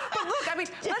 But look, I mean,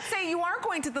 let's say you are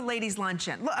going to the ladies'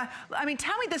 luncheon. Look, I mean,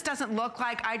 tell me this doesn't look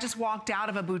like I just walked out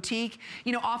of a boutique,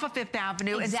 you know, off of 5th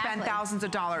Avenue and spent thousands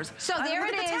of dollars. So there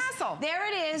it look at is. the tassel. There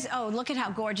it is. Oh, look at how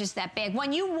gorgeous that bag.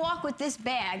 When you walk with this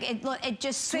bag, it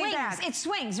just swings. It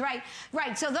swings, right?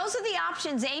 Right. So those are the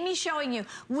options Amy's showing you.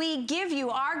 We give you,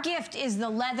 our gift is the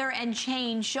leather and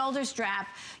chain shoulder strap.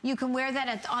 You can wear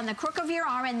that on the crook of your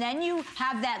arm, and then you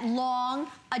have that long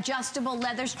adjustable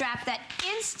leather strap that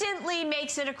instantly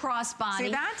makes it a crossbody. See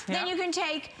that? Then you can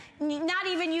take, not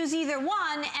even use either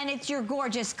one, and it's your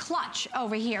gorgeous clutch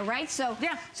over here, right? So,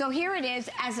 so here it is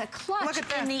as a clutch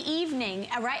in the evening,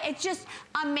 right? It's just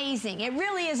amazing. It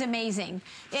really is amazing.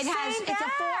 It has, it's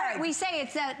a 4, we say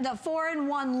it's the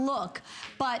 4-in-1 look,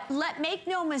 but make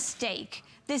no mistake,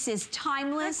 this is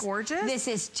timeless. Isn't that gorgeous? This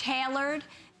is tailored.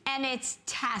 and it's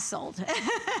tasseled.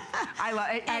 I love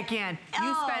it. Again,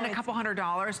 you spend a couple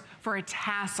 $100 for a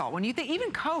tassel. When you think,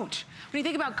 even Coach, when you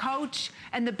think about Coach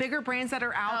and the bigger brands that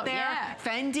are out there,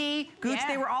 Fendi, Gucci,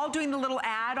 they were all doing the little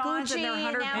add-ons and their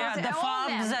 $100. Yeah, the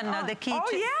fobs and the key.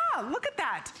 Oh yeah, look at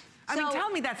that. I mean, tell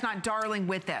me that's not darling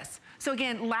with this. So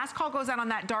again, last call goes out on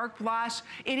that dark blush.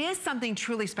 It is something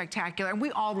truly spectacular, and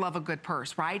we all love a good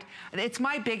purse, right? It's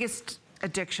my biggest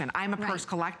addiction. I'm a purse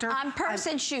collector. I'm purse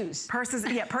and shoes. Purses,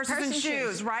 yeah, purses and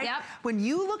shoes, right? Yep. When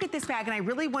you look at this bag, and I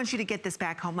really want you to get this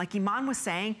back home, like Iman was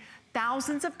saying,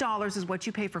 thousands of dollars is what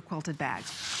you pay for quilted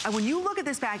bags. And when you look at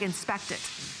this bag, inspect it.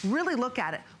 Really look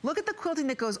at it. Look at the quilting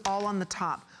that goes all on the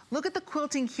top. Look at the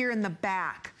quilting here in the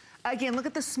back. Again, look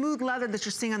at the smooth leather that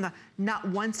you're seeing on the, not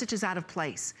one stitch is out of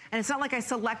place. And it's not like I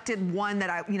selected one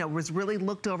that I, was really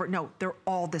looked over. No, they're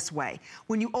all this way.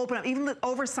 When you open up, even the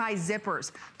oversized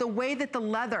zippers, the way that the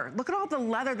leather, look at all the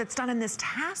leather that's done in this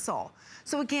tassel.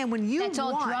 So again, when you That's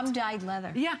all drum-dyed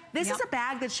leather. Yeah, this is a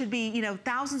bag that should be,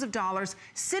 thousands of dollars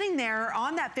sitting there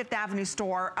on that Fifth Avenue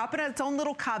store, up in its own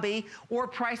little cubby, or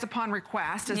price upon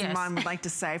request, as Iman would like to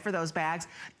say for those bags.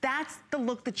 That's the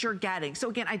look that you're getting. So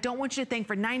again, I don't want you to think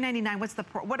for $9.99,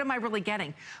 what am I really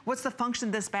getting? What's the function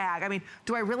of this bag? I mean,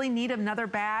 do I really need another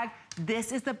bag?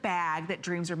 This is the bag that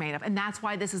dreams are made of, and that's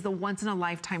why this is the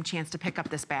once-in-a-lifetime chance to pick up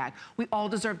this bag. We all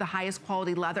deserve the highest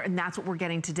quality leather, and that's what we're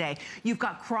getting today. You've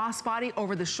got crossbody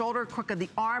over the shoulder, crook of the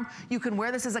arm. You can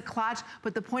wear this as a clutch,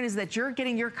 but the point is that you're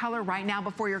getting your color right now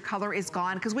before your color is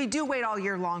gone, because we do wait all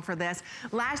year long for this.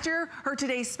 Last year, her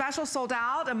Today's Special sold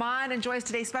out. Iman enjoys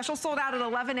Today's Special sold out at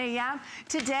 11 a.m.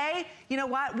 Today, you know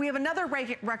what? We have another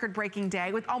record-breaking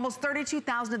day with almost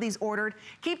 32,000 of these ordered.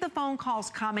 Keep the phone calls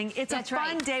coming. It's a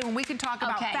fun day when we can talk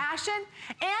about fashion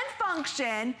and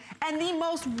function and the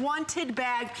most wanted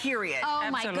bag, period. Oh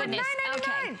my goodness.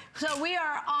 Okay, so we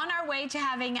are on our way to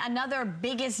having another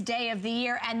biggest day of the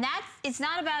year, and it's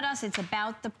not about us, it's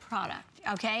about the product,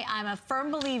 okay? I'm a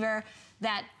firm believer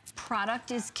that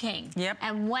product is king. Yep.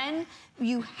 And when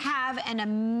you have an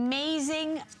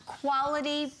amazing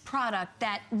quality product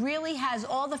that really has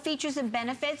all the features and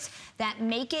benefits that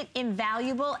make it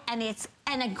invaluable, and it's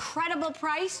an incredible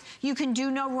price, you can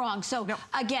do no wrong. So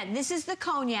again, this is the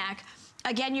cognac.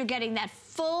 Again, you're getting that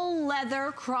full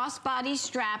leather crossbody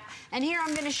strap. And here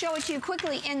I'm gonna show it to you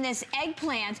quickly in this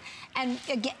eggplant. And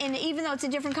again, even though it's a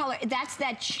different color, that's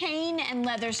that chain and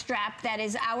leather strap that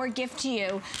is our gift to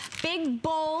you. Big,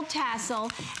 bold tassel.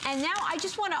 And now I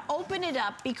just wanna open it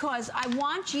up because I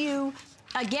want you,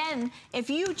 again, if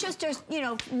you just are,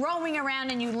 roaming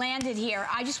around and you landed here,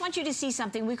 I just want you to see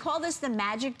something. We call this the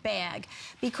magic bag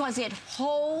because it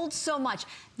holds so much.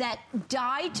 That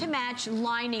dye-to-match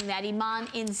lining that Iman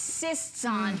insists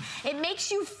on, it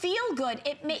makes you feel good.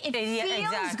 It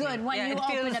feels good when you open a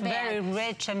bag. It feels very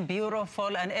rich and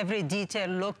beautiful, and every detail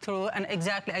look through, and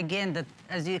again,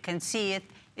 as you can see it,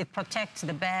 it protects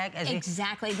the bag.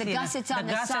 Exactly, the gussets on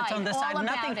the side. The gussets on the side,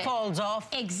 nothing falls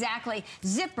off. Exactly,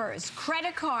 zippers,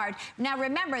 credit card. Now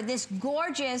remember, this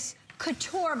gorgeous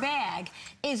couture bag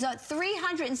is a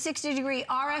 360-degree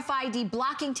RFID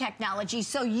blocking technology,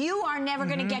 so you are never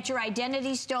going to get your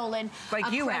identity stolen.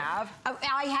 Like you have.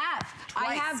 I have. Twice.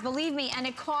 I have, believe me, and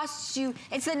it costs you,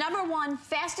 it's the #1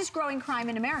 fastest growing crime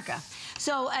in America.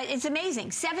 So it's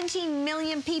amazing. 17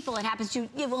 million people it happens to.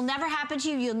 It will never happen to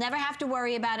you. You'll never have to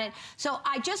worry about it. So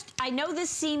I know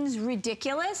this seems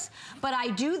ridiculous, but I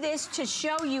do this to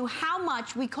show you how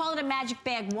much, we call it a magic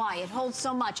bag. Why? It holds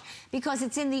so much. Because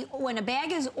it's when a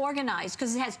bag is organized,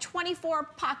 because it has 24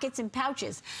 pockets and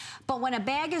pouches, but when a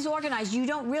bag is organized, you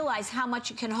don't realize how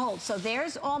much it can hold. So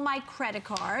there's all my credit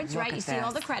cards, right? You see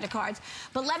all the credit cards.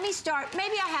 But let me start.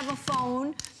 Maybe I have a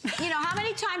phone. How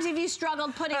many times have you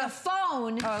struggled putting a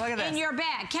phone in your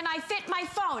bag? Can I fit my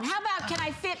phone? How about can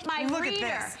I fit my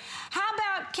reader? How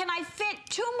about can I fit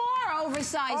 2 more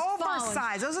oversized phones?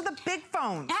 Oversized. Those are the big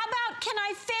phones. How about can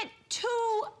I fit 2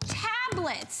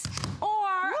 tablets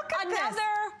or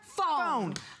another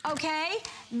phone? Okay?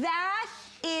 That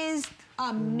is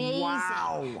amazing.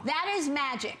 Wow. That is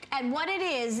magic. And what it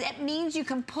is, it means you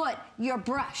can put your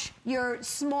brush, your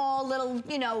small little,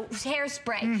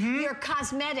 hairspray, your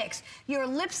cosmetics, your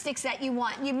lipsticks that you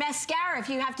want, your mascara if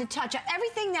you have to touch up,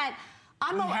 everything that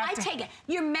I take it.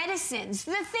 Your medicines,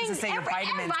 the things,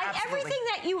 everything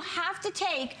that you have to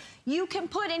take, you can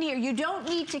put in here. You don't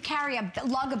need to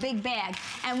lug a big bag.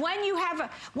 And when you have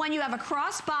a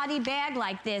crossbody bag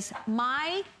like this,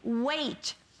 my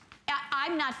weight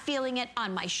I'm not feeling it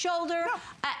on my shoulder. No.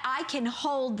 I can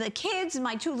hold the kids,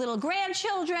 my 2 little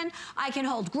grandchildren. I can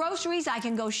hold groceries. I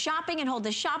can go shopping and hold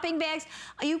the shopping bags.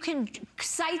 You can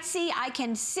sightsee. I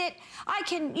can sit. I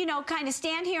can, you know, kind of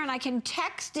stand here and I can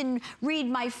text and read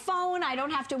my phone. I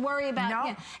don't have to worry about No.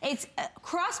 you know, it's a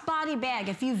crossbody bag.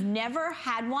 If you've never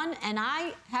had one, and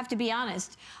I have to be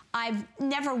honest, I've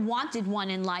never wanted one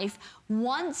in life.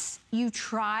 Once you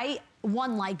try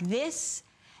one like this,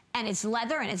 and it's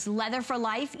leather for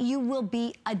life, you will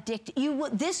be addicted.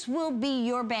 This will be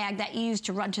your bag that you use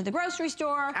to run to the grocery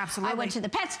store. Absolutely. I went to the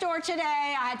pet store today.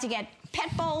 I had to get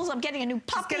pet bowls. I'm getting a new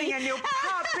puppy. She's getting a new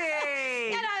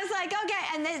puppy. And I was like, okay,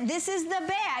 and this is the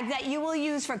bag that you will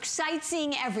use for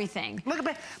sightseeing everything. Look at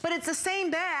that, but it's the same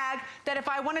bag that if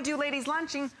I want to do ladies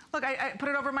lunching, look, I put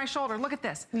it over my shoulder. Look at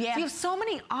this. Yeah. So you have so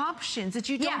many options that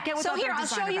you don't get with so other here, I'll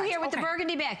show you bags. here with the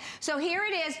burgundy bag. So here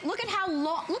it is. Look at how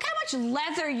long, look how much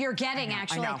leather you're getting,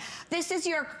 actually. I know. This is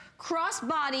your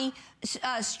crossbody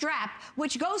strap,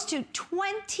 which goes to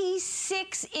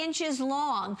 26 inches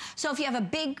long. So if you have a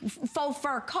big faux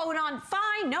fur coat on,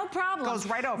 fine, no problem. Goes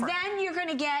right over. Then you're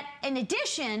gonna get, in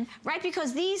addition, right,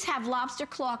 because these have lobster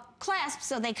claw clasps,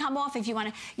 so they come off if you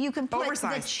wanna, you can put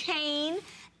Oversized. the chain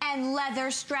and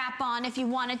leather strap on if you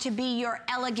want it to be your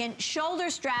elegant shoulder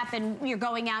strap and you're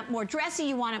going out more dressy,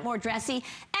 you want it more dressy.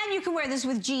 And you can wear this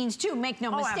with jeans too, make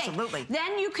no mistake. Absolutely.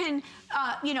 Then you can,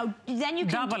 you know, then you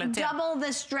can Double it, yeah. double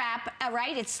the strap,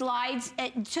 right? It slides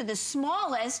to the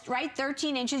smallest, right?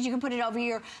 13 inches. You can put it over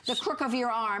the crook of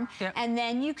your arm. Yep. And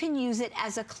then you can use it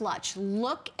as a clutch.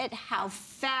 Look at how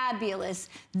fabulous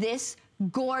this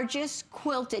gorgeous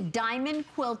quilted, diamond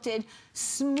quilted,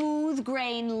 smooth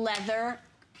grain leather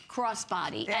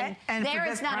crossbody. And there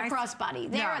it's not price? a crossbody.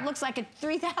 There it looks like a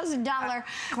 $3,000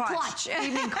 clutch.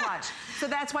 Evening clutch. So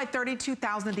that's why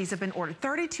 32,000 of these have been ordered.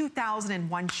 32,000 in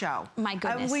one show. My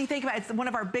goodness. When you think about it, it's one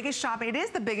of our biggest shopping, it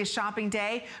is the biggest shopping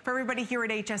day for everybody here at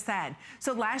HSN.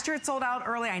 So last year it sold out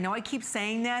early. I know I keep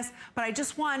saying this, but I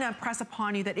just want to impress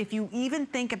upon you that if you even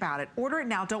think about it, order it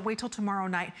now. Don't wait till tomorrow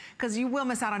night, because you will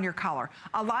miss out on your color.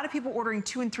 A lot of people ordering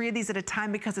 2 and 3 of these at a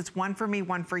time because it's one for me,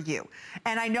 one for you.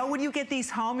 And I know when you get these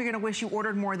home, you're going to wish you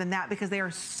ordered more than that because they are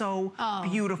so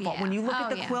beautiful. Yeah. When you look at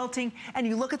the quilting and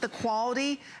you look at the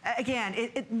quality, again,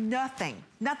 nothing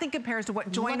compares to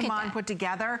what Joy and Iman put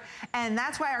together. And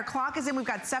that's why our clock is in. We've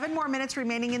got 7 more minutes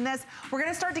remaining in this. We're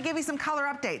going to start to give you some color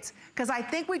updates because I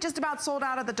think we just about sold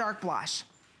out of the dark blush.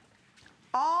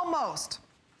 Almost.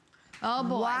 Oh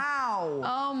boy. Wow.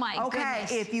 Oh my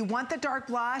goodness. Okay, if you want the dark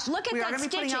blush, look at that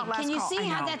stitching. Can you see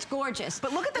how that's gorgeous?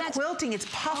 But look at the quilting. It's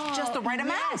puffed just the right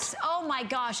amount. Yes. Oh my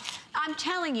gosh. I'm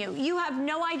telling you, you have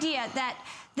no idea that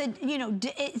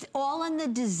it's all in the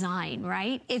design,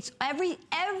 right? It's every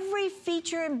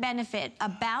feature and benefit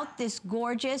about this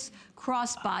gorgeous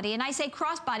crossbody. And I say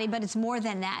crossbody, but it's more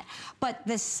than that. But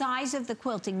the size of the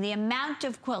quilting, the amount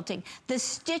of quilting, the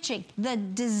stitching, the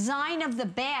design of the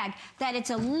bag, that it's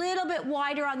a little bit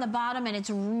wider on the bottom and it's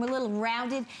a little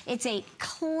rounded. It's a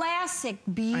classic,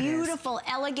 beautiful,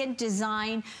 elegant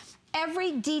design.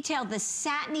 Every detail, the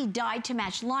satiny dyed to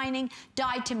match lining,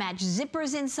 dyed to match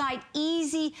zippers inside,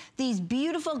 easy, these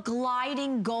beautiful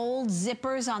gliding gold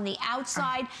zippers on the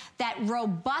outside, that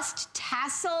robust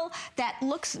tassel that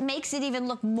makes it even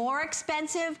look more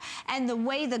expensive, and the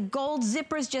way the gold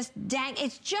zippers just dang,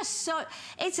 it's just so,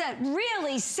 it's a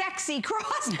really sexy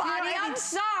crossbody, I'm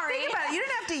sorry. Think about it, you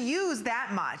didn't have to use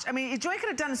that much. I mean, Joy could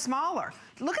have done smaller.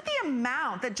 Look at the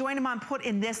amount that Joy and Iman put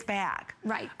in this bag.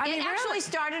 Right. I mean, it actually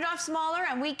started off smaller,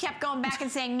 and we kept going back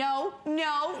and saying, no,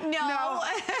 no, no.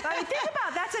 I mean, think about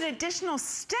it, that's an additional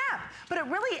step, but it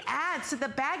really adds to the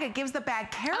bag. It gives the bag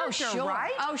character,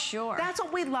 right? Oh, sure. That's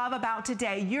what we love about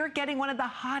today. You're getting one of the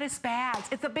hottest bags.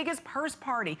 It's the biggest purse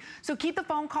party. So keep the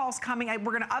phone calls coming.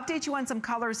 We're going to update you on some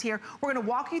colors here. We're going to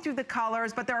walk you through the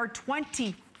colors, but there are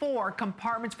 24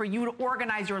 compartments for you to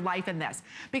organize your life in this.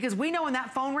 Because we know when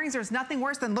that phone rings, there's nothing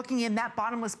worse than looking in that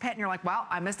bottomless pit and you're like, well,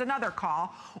 I missed another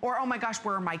call. Or, oh my gosh,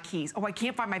 where are my keys? Oh, I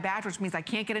can't find my badge, which means I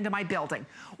can't get into my building.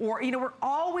 Or, you know, we're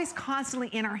always constantly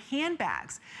in our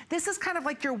handbags. This is kind of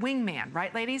like your wingman,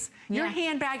 right, ladies? Your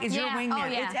handbag is your wingman. Oh,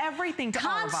 yeah. It's everything to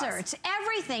all of us. Concerts,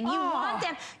 everything. You want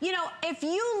them. You know, if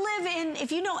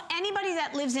you know anybody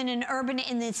that lives in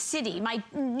the city,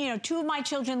 you know, 2 of my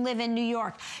children live in New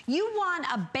York. You want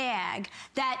a bag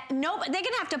that they're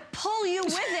gonna have to pull you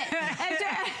with it.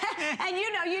 And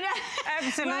you know,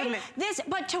 absolutely. Right?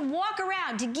 But to walk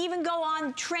around, to even go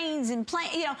on trains and plane,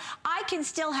 you know, I can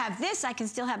still have this, I can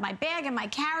still have my bag and my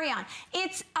carry-on.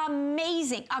 It's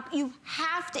amazing. You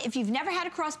have to, if you've never had a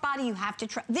crossbody, you have to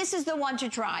try. This is the one to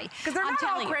try. Because they're not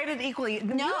all graded equally.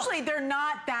 No. Usually they're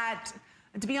not that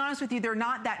to be honest with you, they're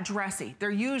not that dressy.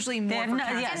 They're usually more for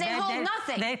casual. And they hold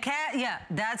nothing. They can't, yeah,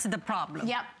 that's the problem.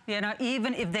 Yep. You know,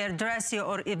 even if they're dressy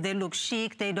or if they look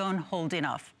chic, they don't hold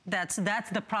enough. That's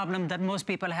the problem that most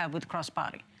people have with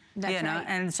crossbody. That's you know, right.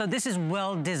 and so this is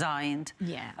well-designed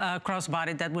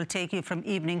crossbody that will take you from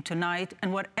evening to night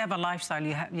and whatever lifestyle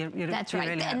you have. That's you right.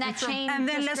 really And have. that chain And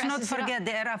then just let's not dresses it forget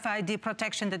the RFID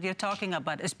protection that you're talking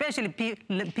about, especially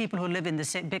people who live in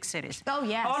the big cities. Oh,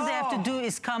 yes. All they have to do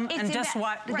is come and just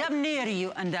come near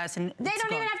you, and that's They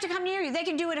don't even have to come near you. They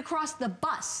can do it across the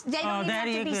bus. They don't even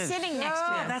have to be sitting next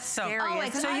to you. That's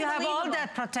scary. So you have all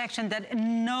that protection that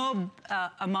no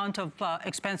amount of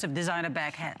expensive designer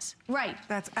bag has. Right.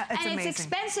 It's amazing. It's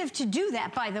expensive to do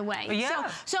that, by the way.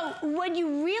 Yeah. So when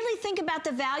you really think about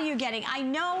the value you're getting, I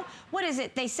know, what is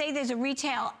it? They say there's a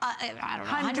retail, I don't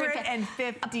know,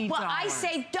 $150. Well, I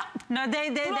say, no,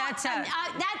 that's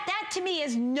that to me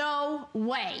is no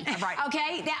way. Right.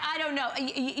 Okay? I don't know.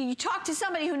 You talk to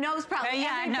somebody who knows probably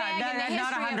every bag in the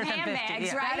history of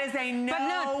handbags, right? That is a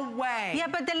no way. Yeah,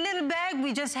 but the little bag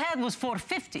we just had was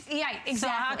 $450. Yeah, exactly. So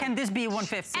how can this be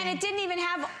 $150? And it didn't even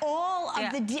have all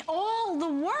of the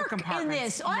work in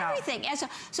this, everything. And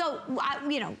so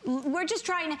you know, we're just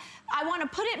trying to. I want to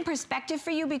put it in perspective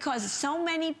for you because so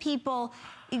many people,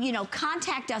 you know,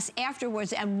 contact us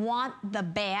afterwards and want the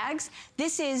bags.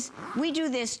 We do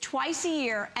this twice a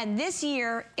year, and this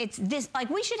year it's this. Like,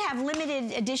 we should have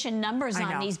limited edition numbers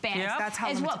on these bags. Yep. That's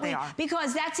how limited they are.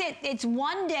 Because that's it. It's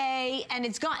one day and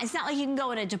it's gone. It's not like you can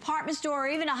go in a department store or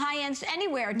even a high-end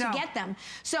anywhere to get them.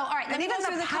 So, all right, let me go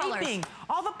through the colors.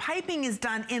 All the piping is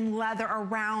done in leather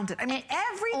around it. I mean,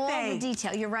 everything. All the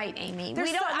detail. You're right, Amy.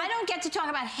 I don't get to talk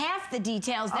about half the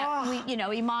details that you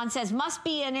know, Iman says must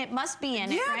be in it, must be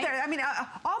in it. Yeah, right? I mean,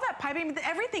 all that piping,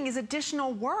 everything is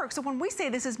additional work. So when we say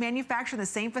this is manufactured in the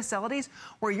same facilities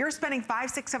where you're spending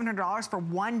 $500, $600, $700 for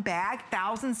one bag,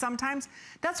 thousands sometimes,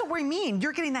 that's what we mean.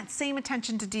 You're getting that same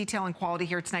attention to detail and quality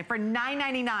here tonight for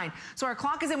 $9.99. So our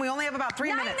clock is in. We only have about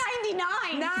 3 minutes. $9.99.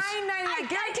 $9.99.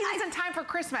 Guaranteed this in time for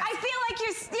Christmas. I feel like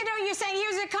you're saying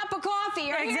here's a cup of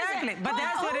coffee. Or exactly, but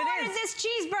that's what it is. Who ordered this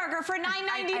cheeseburger for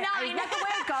 $9.99? That's the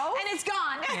way it goes. And it's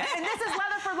gone. Yeah. And this is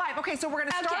leather for life. Okay, so we're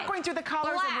going to start going through the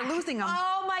colors and we're losing them.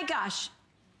 Oh my gosh.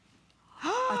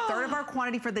 A third of our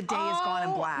quantity for the day is gone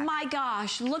in black. Oh my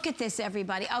gosh, look at this,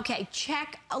 everybody. Okay,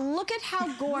 look at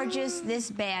how gorgeous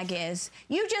this bag is.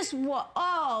 You just,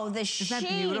 the sheen. Isn't that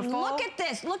beautiful? Look at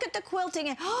this, look at the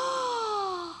quilting.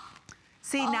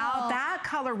 See, now that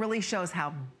color really shows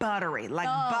how buttery, like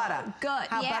butter. Good.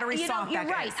 How buttery soft you're that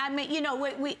right. is. I mean, you know,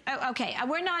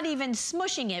 we're not even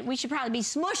smushing it. We should probably be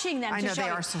smushing them. I know, they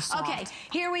are so soft. Okay,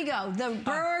 here we go. The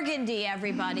burgundy,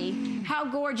 everybody. How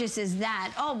gorgeous is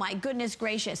that? Oh my goodness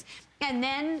gracious. And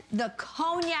then the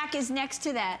cognac is next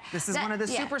to that. This is one of the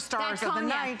superstars of the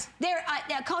night.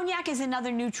 Cognac is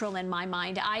another neutral in my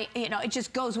mind. It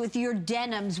just goes with your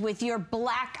denims, with your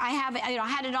black. I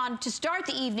had it on to start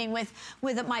the evening with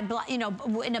my black, in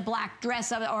a black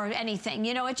dress or anything.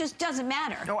 You know, it just doesn't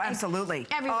matter. Oh, absolutely.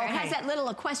 Everywhere. It has that little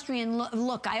equestrian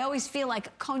look. I always feel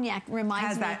like cognac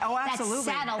reminds me. Oh, absolutely.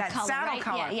 That saddle color, saddle right?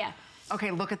 color. Yeah. Okay,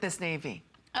 look at this navy.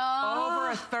 Oh.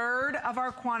 Over a third of our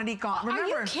quantity gone.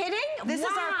 Remember, are you kidding? This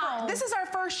is our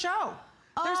first show.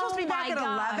 They're supposed to be back at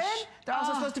 11. They're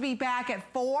also supposed to be back at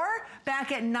 4,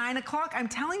 back at 9 o'clock. I'm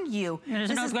telling you.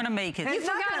 It's not going to make it. It's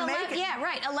not going to make it. Yeah,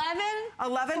 right. 11,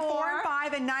 4, and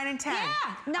 5, and 9, and 10.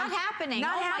 Yeah, not happening.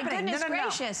 Not happening. My goodness no.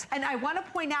 gracious. And I want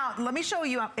to point out, let me show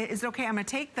you. Is it okay? I'm going to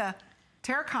take the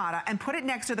terracotta and put it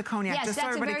next to the cognac just so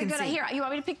everybody can see. Yes, that's a very good idea. You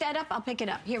want me to pick that up? I'll pick it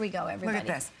up. Here we go, everybody. Look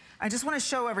at this. I just want to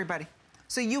show everybody.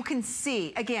 So you can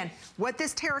see, again, what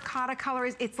this terracotta color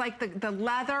is. It's like the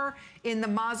leather in the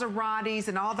Maseratis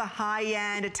and all the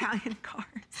high-end Italian cars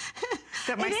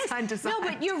that my son designed. No,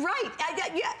 but you're right.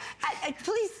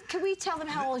 Please, can we tell them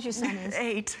how old your son is?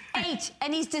 8. 8,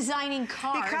 and he's designing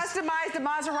cars. He customized a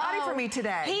Maserati for me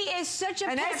today. He is such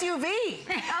an SUV.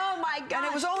 Oh, my gosh. And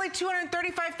it was only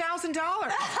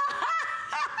 $235,000.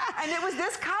 And it was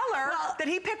this color that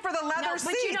he picked for the leather seats.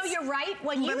 But you know, you're right.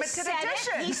 When you said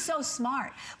it, he's so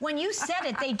smart. When you said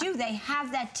it, they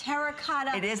have that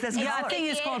terracotta. It is this color. Yeah, I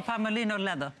think it's called Palomino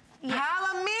leather. Yeah.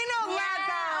 Palomino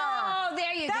leather. Oh,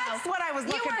 there you go. That's what I was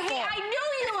looking for. I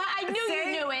knew you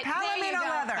knew it. Palomino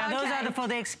leather. And those are for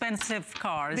the expensive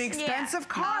cars. The expensive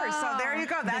cars. So there you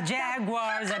go. That's the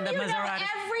Jaguars and the Maserati. You know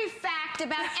every fact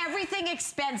about everything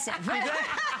expensive.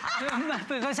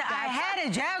 Because I had a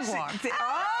Jaguar.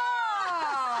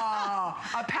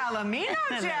 A Palomino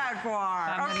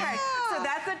Jaguar. Okay, so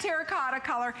that's a terracotta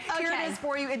color. Here it is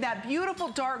for you in that beautiful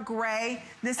dark gray.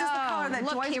 This is the color that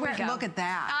Joy's wearing. Look at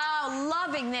that. Oh,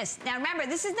 loving this. Now remember,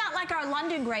 this is not like our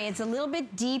London gray. It's a little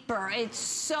bit deeper. It's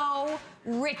so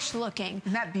rich looking.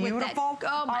 Isn't that beautiful?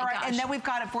 Oh my gosh. And then we've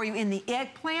got it for you in the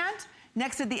eggplant.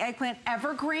 Next to the eggplant,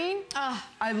 evergreen.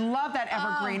 I love that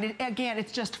evergreen. Again,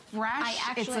 it's just fresh.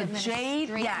 It's a jade.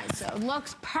 Yes. So it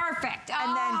looks perfect.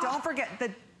 And then don't forget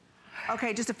the,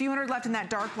 okay, just a few hundred left in that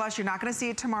dark blush. You're not going to see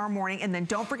it tomorrow morning. And then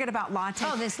don't forget about latte.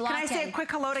 Oh, this latte. Can I say a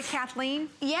quick hello to Kathleen?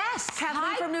 Yes.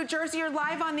 Kathleen from New Jersey. You're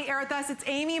live on the air with us. It's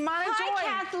Amy, Iman, and Joy.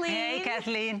 Hi, Kathleen. Hey,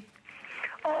 Kathleen.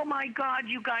 Oh my God,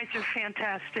 you guys are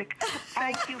fantastic.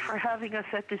 Thank you for having us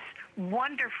at this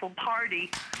wonderful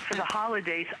party for the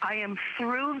holidays. I am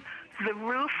through the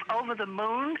roof, over the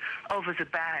moon, over the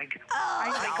bag.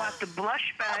 I got the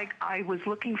blush bag. I was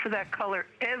looking for that color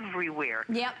everywhere.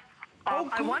 Yep.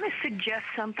 I want to suggest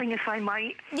something, if I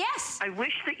might. Yes. I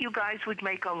wish that you guys would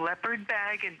make a leopard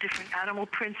bag and different animal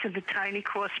prints in the tiny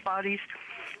crossbodies,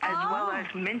 as well as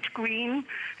mint green,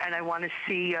 and I want to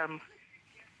see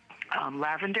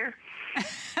lavender.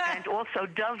 And also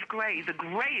dove gray. The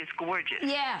gray is gorgeous.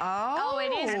 Yeah. Oh,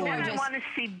 it is and gorgeous. then I want to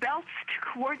see belts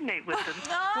to coordinate with them.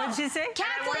 What did she say?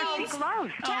 Kathleen,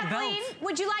 gloves. Kathleen,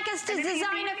 would you like us to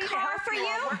design a car for you?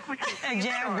 A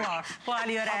Jaguar. While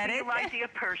you're I'll at be it. your idea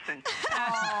person.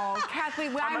 Oh,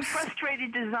 Kathleen, I'm a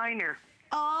frustrated designer.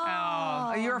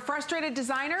 Oh, you're a frustrated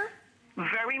designer?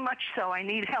 Very much so. I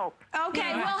need help.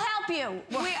 Okay, we'll help you.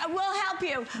 We'll help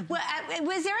you.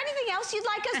 Was there anything else you'd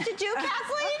like us to do,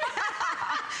 Kathleen?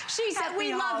 She said,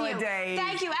 we love you.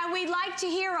 Thank you. And we'd like to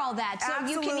hear all that. So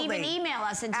you can even email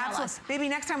us and tell us. Maybe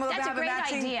next time we'll have a matching.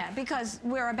 That's a great idea because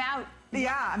we're about...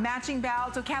 Yeah, a matching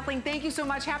belt. So Kathleen, thank you so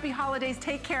much. Happy holidays.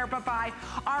 Take care. Bye-bye.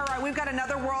 All right, we've got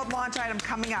another world launch item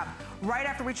coming up right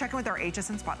after we check in with our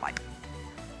HSN Spotlight.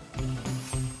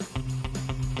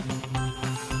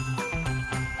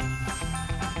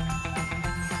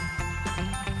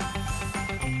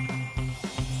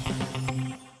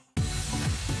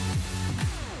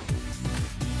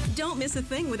 Don't miss a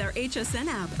thing with our HSN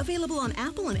app, available on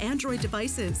Apple and Android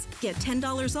devices. Get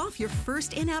 $10 off your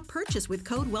first in-app purchase with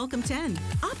code WELCOME10.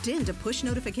 Opt in to push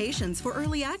notifications for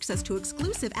early access to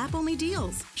exclusive app-only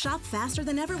deals. Shop faster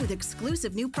than ever with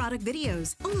exclusive new product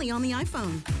videos, only on the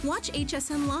iPhone. Watch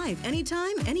HSN Live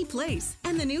anytime, any place.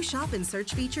 And the new shop and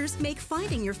search features make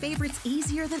finding your favorites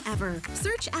easier than ever.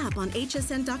 Search app on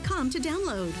hsn.com to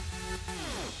download.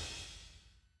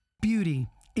 Beauty.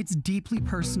 It's deeply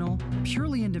personal,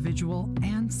 purely individual,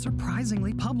 and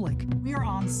surprisingly public. We are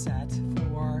on set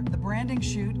for the branding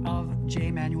shoot of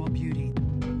J. Manual Beauty.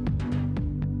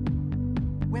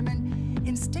 Women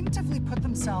instinctively put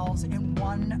themselves in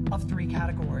one of three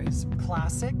categories: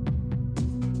 classic,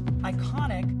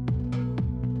 iconic,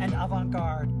 and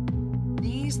avant-garde.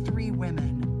 These three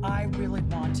women I really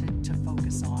wanted to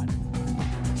focus on.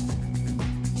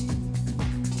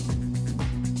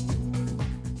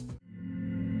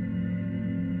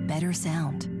 Better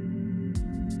sound.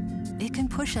 It can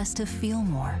push us to feel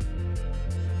more,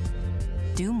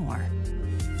 do more,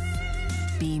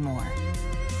 be more.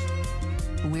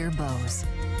 We're Bose.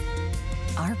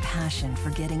 Our passion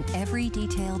for getting every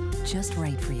detail just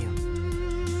right for you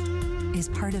is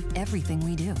part of everything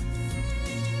we do.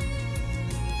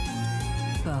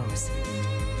 Bose.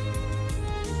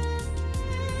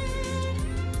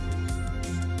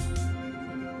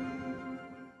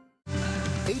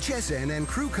 HSN and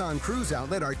CrewCon Cruise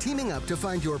Outlet are teaming up to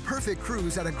find your perfect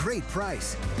cruise at a great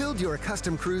price. Build your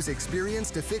custom cruise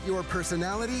experience to fit your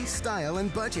personality, style,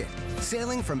 and budget.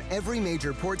 Sailing from every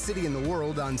major port city in the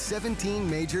world on 17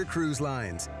 major cruise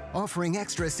lines. Offering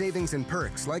extra savings and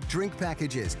perks like drink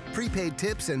packages, prepaid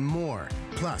tips, and more.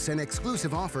 Plus, an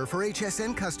exclusive offer for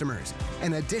HSN customers.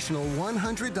 An additional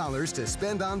 $100 to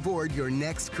spend on board your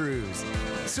next cruise.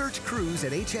 Search cruise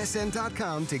at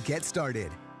hsn.com to get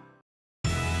started.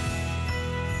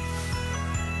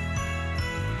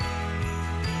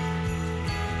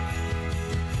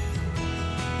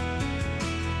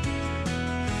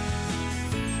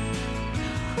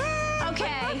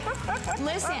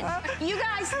 Listen, you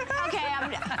guys, okay,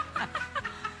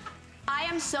 I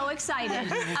am so excited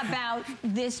about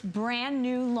this brand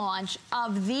new launch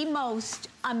of the most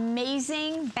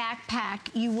amazing backpack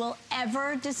you will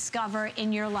ever discover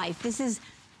in your life. This is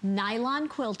nylon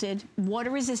quilted,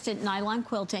 water-resistant nylon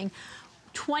quilting.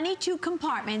 22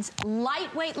 compartments,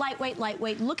 lightweight, lightweight,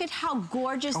 lightweight. Look at how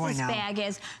gorgeous this bag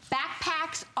is.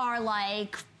 Backpacks are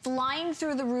like flying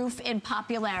through the roof in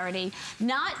popularity.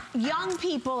 Not young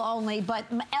people only, but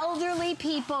elderly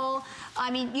people.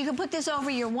 I mean, you can put this over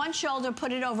your one shoulder,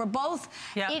 put it over both.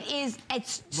 Yep.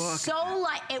 It's so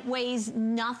light, it weighs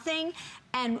nothing.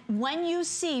 And when you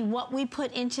see what we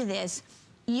put into this,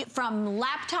 from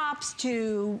laptops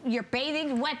to your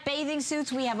wet bathing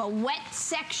suits. We have a wet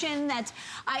section that's,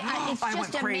 it's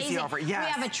just amazing. Over it. Yes.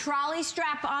 We have a trolley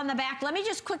strap on the back. Let me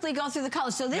just quickly go through the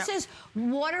colors. So this is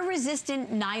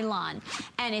water-resistant nylon,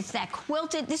 and it's that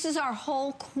quilted, this is our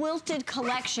whole quilted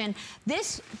collection.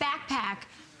 This backpack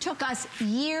took us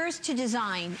years to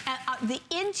design. The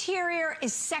interior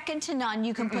is second to none.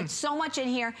 You can put so much in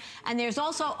here, and there's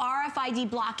also RFID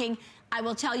blocking. I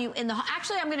will tell you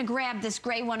actually I'm gonna grab this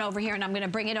gray one over here and I'm gonna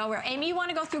bring it over. Amy, you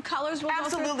wanna go through colors?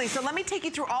 Absolutely, so let me take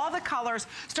you through all the colors.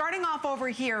 Starting off over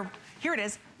here, here it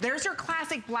is. There's your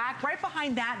classic black. Right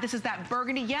behind that, this is that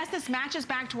burgundy. Yes, this matches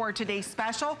back to our today's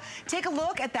special. Take a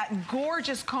look at that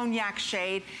gorgeous cognac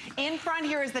shade. In front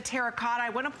here is the terracotta. I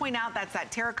want to point out that's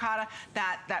that terracotta,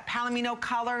 that palomino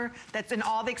color that's in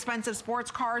all the expensive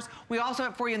sports cars. We also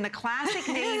have it for you in the classic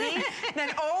navy. Then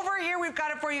over here, we've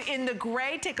got it for you in the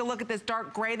gray. Take a look at this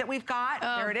dark gray that we've got.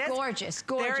 There it is. Gorgeous,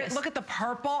 gorgeous. There, look at the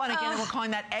purple, and again, we're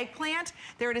calling that eggplant.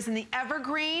 There it is in the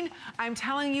evergreen. I'm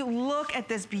telling you, look at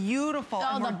this beautiful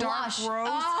dark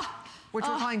rose, which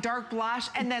we're calling dark blush,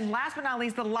 and then last but not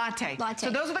least, the latte. So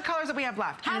those are the colors that we have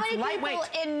left. How many people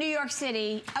in New York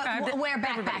City wear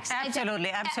backpacks? Absolutely,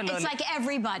 absolutely. It's like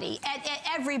everybody,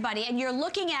 everybody, and you're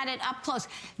looking at it up close.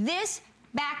 This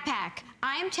backpack,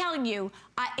 I'm telling you,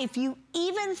 if you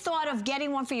even thought of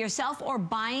getting one for yourself or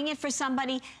buying it for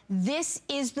somebody, this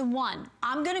is the one.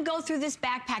 I'm gonna go through this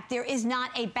backpack. There is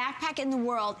not a backpack in the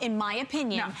world, in my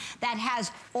opinion, that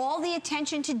has all the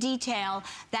attention to detail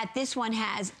that this one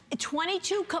has.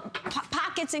 22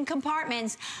 pockets and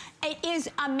compartments. It is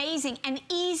amazing and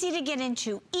easy to get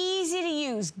into, easy to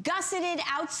use, gusseted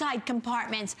outside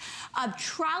compartments,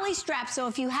 trolley straps, so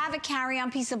if you have a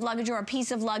carry-on piece of luggage or a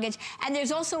piece of luggage, and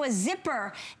there's also a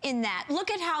zipper in that.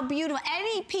 Look at how beautiful.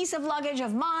 Any piece of luggage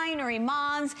of mine or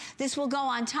Iman's, this will go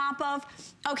on top of.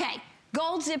 Okay.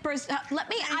 Gold zippers.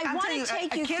 I want to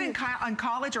take you through. A kid in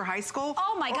college or high school.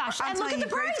 Oh my gosh! And look at the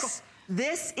price.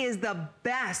 This is the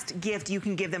best gift you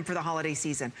can give them for the holiday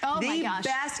season. Oh my gosh. The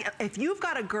best. If you've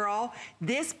got a girl,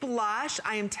 this blush,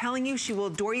 I am telling you, she will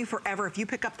adore you forever if you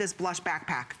pick up this blush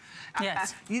backpack.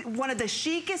 Yes. One of the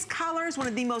chicest colors, one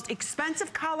of the most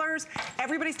expensive colors.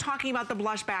 Everybody's talking about the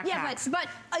blush backpack. Yeah, but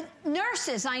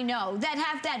nurses I know that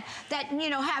have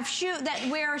that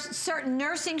wear certain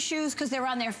nursing shoes because they're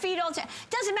on their feet all the time.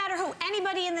 Doesn't matter who,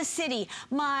 anybody in the city,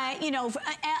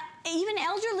 even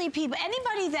elderly people,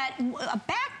 anybody that a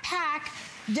backpack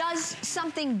does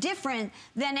something different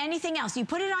than anything else. You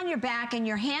put it on your back and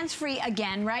you're hands-free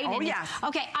again, right? Oh, yes.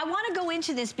 Okay, I want to go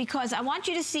into this because I want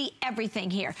you to see everything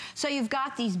here. So you've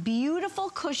got these beautiful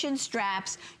cushion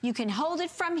straps. You can hold it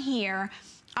from here.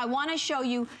 I want to show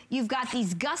you, you've got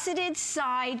these gusseted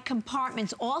side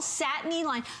compartments, all satiny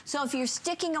lined. So if you're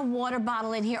sticking a water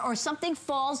bottle in here or something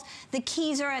falls, the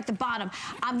keys are at the bottom.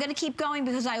 I'm going to keep going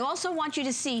because I also want you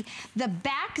to see the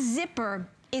back zipper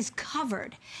is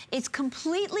covered. It's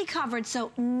completely covered,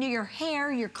 so your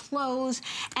hair, your clothes,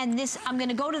 and this, I'm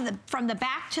gonna go to from the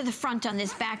back to the front on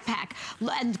this backpack.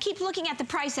 And keep looking at the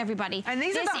price, everybody. And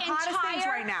these are the hottest things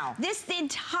right now. This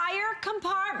entire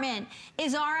compartment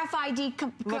is RFID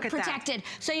protected.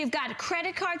 So you've got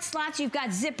credit card slots, you've got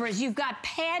zippers, you've got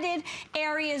padded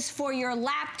areas for your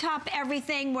laptop,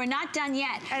 everything. We're not done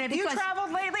yet. And if you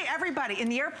traveled lately, everybody, in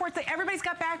the airports, everybody's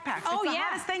got backpacks. It's the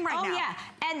hottest thing right now. Oh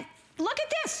yeah, and look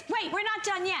at this. Wait, we're not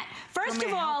done yet. First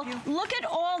of all, look at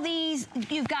all these.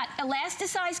 You've got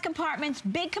elasticized compartments,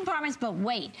 big compartments, but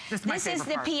wait. This is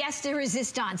the pièce de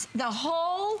résistance. The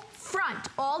whole front,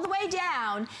 all the way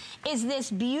down, is this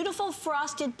beautiful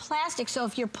frosted plastic. So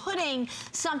if you're putting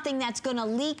something that's gonna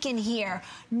leak in here,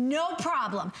 no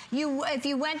problem. If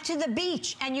you went to the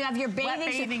beach and you have your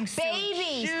bathing suit,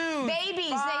 babies,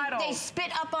 they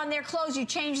spit up on their clothes, you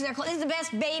change their clothes. This is the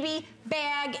best baby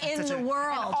bag in the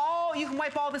world. You can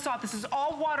wipe all this off. This is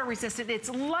all water resistant. It's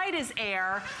light as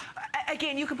air.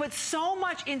 Again, you can put so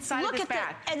much inside of this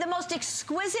bag. Look at the most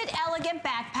exquisite, elegant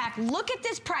backpack. Look at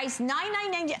this price,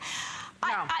 $9.99.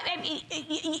 I mean,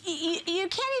 you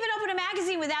can't even open a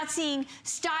magazine without seeing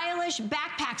stylish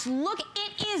backpacks. Look,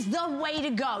 it is the way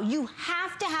to go. You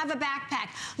have to have a backpack.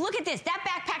 Look at this. That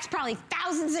backpack's probably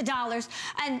thousands of dollars.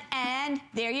 And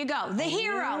there you go. The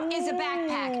hero is a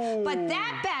backpack. But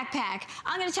that backpack,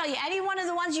 I'm going to tell you, any one of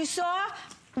the ones you saw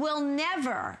will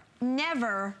never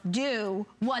never do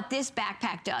what this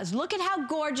backpack does. Look at how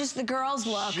gorgeous the girls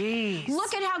look. Jeez.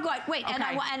 Look at how good. Wait, okay.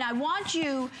 and I want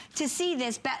you to see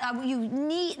this.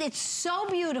 It's so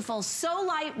beautiful, so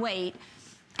lightweight.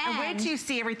 And wait till you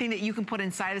see everything that you can put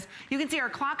inside this. You can see our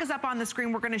clock is up on the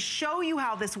screen. We're going to show you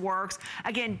how this works.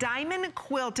 Again, diamond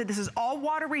quilted. This is all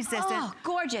water resistant. Oh,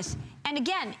 gorgeous. And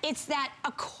again, it's that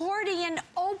accordion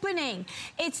opening.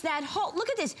 It's that whole, look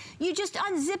at this. You just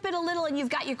unzip it a little and you've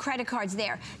got your credit cards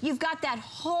there. You've got that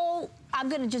whole, I'm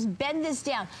gonna just bend this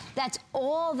down. That's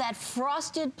all that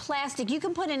frosted plastic. You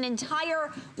can put an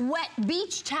entire wet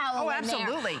beach towel in there.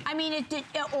 Absolutely. I mean,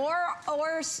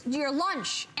 or your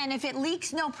lunch, and if it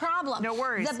leaks, no problem. No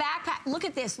worries. The backpack, look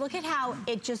at this. Look at how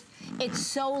it's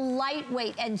so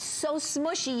lightweight and so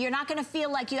smushy. You're not gonna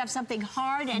feel like you have something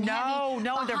hard and heavy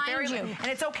No, they're very you. And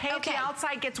it's okay if the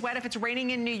outside gets wet. If it's raining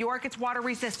in New York, it's water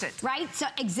resistant. Right, so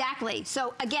exactly.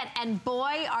 So again, and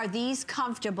boy, are these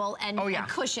comfortable and, and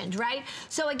cushioned, right?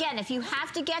 So again, if you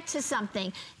have to get to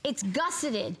something, it's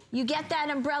gusseted. You get that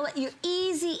umbrella, you're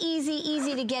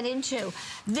easy to get into.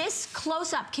 This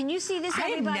close up, can you see this,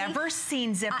 everybody? I've never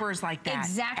seen zippers like that.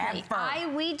 Exactly.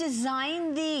 Ever. We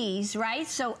designed these, right?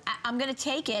 So I'm gonna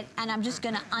take it and I'm just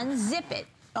gonna unzip it.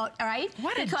 All right?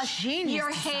 What a genius your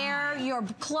hair, your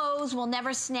clothes will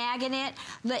never snag in it.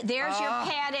 There's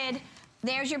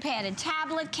your padded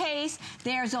tablet case.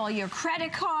 There's all your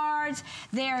credit cards.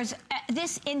 There's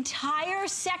this entire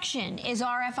section is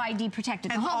RFID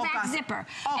protected. The whole back zipper.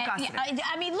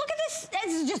 I mean, look at this.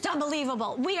 This is just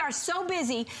unbelievable. We are so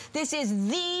busy. This is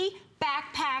the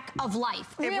backpack of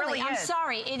life. Really, I'm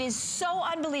sorry. It is so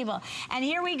unbelievable. And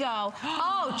here we go.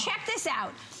 Oh, check this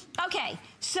out. Okay,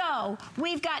 so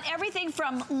we've got everything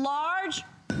from large,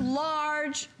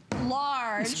 wow.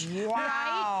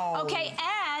 right? Okay,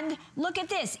 and look at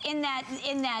this. In that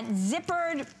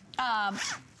zippered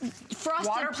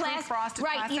frosted plastic,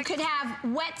 right? You could have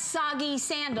wet, soggy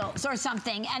sandals or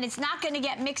something, and it's not going to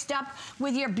get mixed up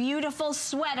with your beautiful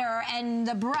sweater and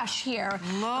the brush here.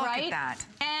 Look at that.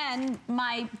 And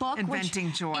my book,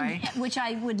 Inventing Joy, which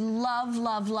I would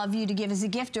love you to give as a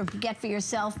gift or get for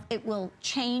yourself. It will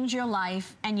change your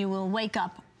life, and you will wake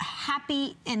up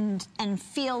happy and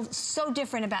feel so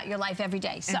different about your life every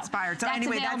day. So inspired. So that's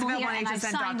anyway, available that's available here, on and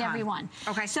HSN.com. I've signed everyone.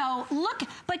 Okay. So look,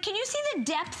 but can you see the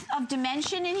depth of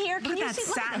dimension in here? Look at that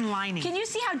satin lining. Can you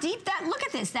see how deep that? Look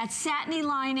at this. That satiny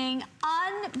lining.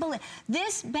 Unbelievable.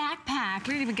 This backpack.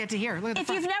 We didn't even get to here. Look at the front.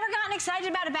 If you've never gotten excited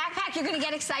about a backpack, you're going to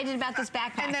get excited about this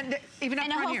backpack. And then even up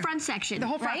and front a whole here. front section. The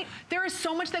whole front. Right? There is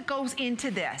so much that goes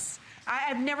into this.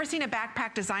 I've never seen a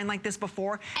backpack design like this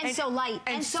before. And so light,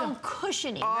 and so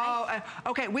cushioning, right?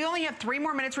 Okay, we only have 3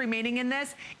 more minutes remaining in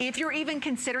this. If you're even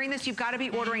considering this, you've got to be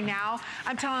ordering now.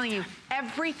 I'm telling you,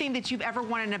 everything that you've ever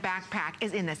wanted in a backpack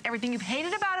is in this. Everything you've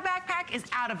hated about a backpack is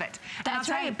out of it. And I'll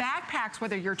tell you, backpacks,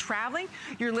 whether you're traveling,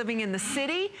 you're living in the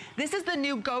city, this is the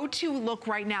new go-to look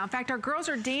right now. In fact, our girls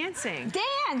are dancing.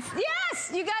 Dance,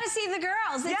 yes! You got to see the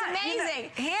girls. It's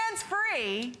amazing. You know,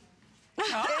 hands-free. In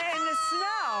the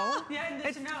snow. Yeah, in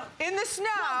the snow. In the snow.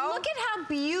 Well, look at how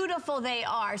beautiful they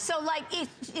are. So, like, if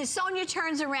Sonia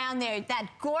turns around there, that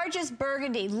gorgeous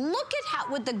burgundy. Look at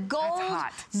how, with the gold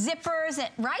zippers,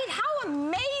 right? How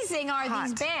amazing are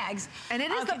these bags? And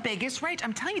it is the biggest range.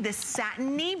 I'm telling you, this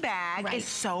satiny bag is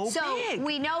so big. So,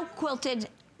 we know quilted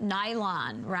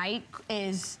nylon, right,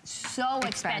 is so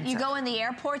expensive. You go in the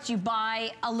airports, you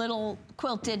buy a little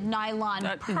quilted nylon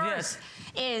purse.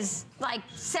 Is like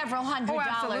several $100s.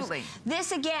 Absolutely.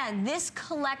 This, again, this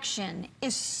collection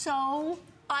is so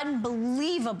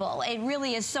unbelievable. It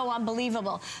really is so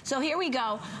unbelievable. So here we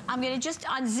go. I'm going to just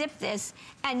unzip this,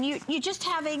 and you're just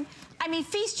having, I mean,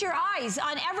 feast your eyes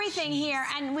on everything here.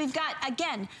 And we've got,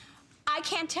 again, I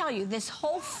can't tell you, this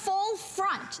whole full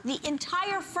front, the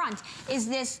entire front is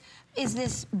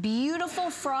this beautiful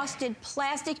frosted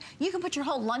plastic. You can put your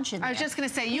whole lunch in there. I was just going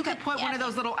to say, you could put one of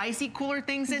those little icy cooler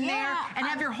things in there and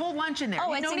have your whole lunch in there.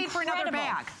 Oh, no need for another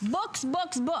bag. Books,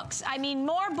 books, books. I mean,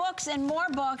 more books,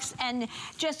 and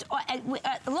just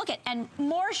look at, and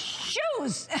more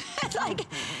shoes. Like,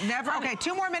 never. Okay,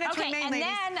 2 more minutes remain, ladies.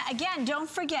 And then again, don't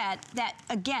forget that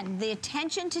again, the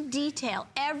attention to detail,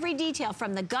 every detail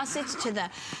from the gussets to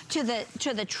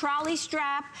the trolley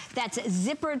strap. That's a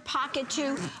zippered pocket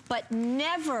too, but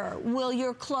never will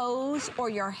your clothes or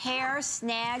your hair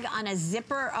snag on a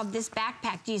zipper of this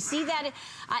backpack. Do you see that?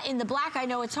 In the black, I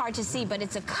know it's hard to see, but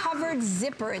it's a covered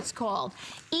zipper, it's called.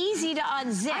 Easy to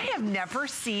unzip. I have never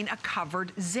seen a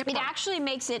covered zipper. It actually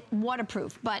makes it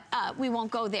waterproof, but we won't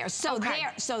go there. So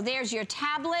there's your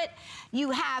tablet.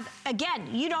 You have, again,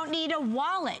 you don't need a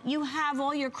wallet. You have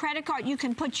all your credit card. You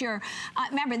can put your,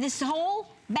 remember, this whole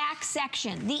back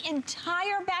section. The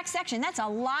entire back section, that's a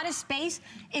lot of space,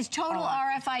 is total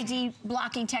RFID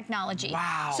blocking technology.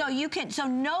 Wow. So you can, so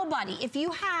nobody, if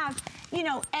you have, you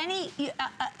know, any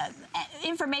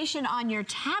information on your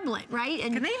tablet, right?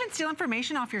 And can they even steal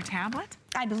information off your tablet?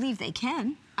 I believe they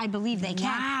can. I believe they can.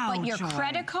 Wow, but your Joy.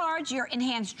 credit cards, your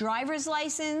enhanced driver's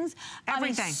license,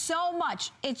 everything. I mean, so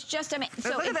much. It's just amazing. So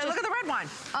look at that. Look at the red one.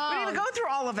 We didn't even go through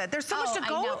all of it. There's so much to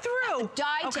go through.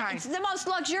 It's the most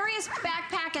luxurious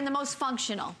backpack and the most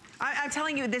functional. I'm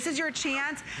telling you, this is your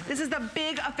chance. This is the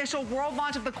big official world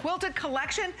launch of the quilted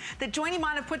collection that Joy and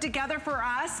Iman have put together for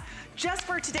us. Just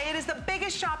for today, it is the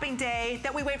biggest shopping day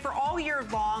that we wait for all year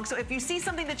long. So if you see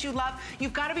something that you love,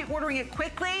 you've got to be ordering it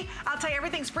quickly. I'll tell you,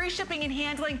 everything's free shipping and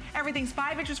handling. Everything's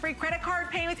 5 interest free credit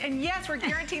card payments. And yes, we're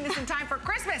guaranteeing this in time for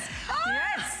Christmas.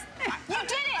 Yes. You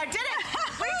did it. I did it.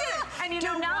 We did it. And you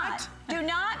know what? Do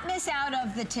not miss out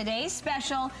of the today's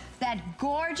special, that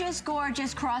gorgeous,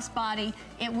 gorgeous crossbody.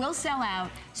 It will sell out.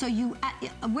 So you,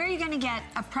 where are you going to get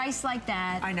a price like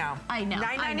that? I know. I know.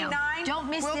 $9.99. Don't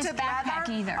miss this backpack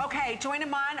either. Okay, Joy and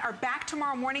Iman are back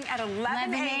tomorrow morning at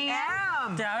 11 a.m.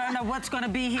 I don't know what's going to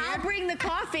be here. I'll bring the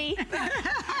coffee.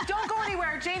 Don't go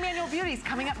anywhere. J. Manual Beauty's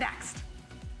coming up next.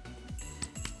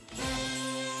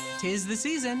 'Tis the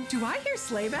season. Do I hear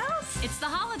sleigh bells? It's the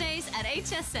holidays at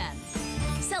HSN.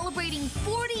 Celebrating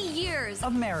 40 years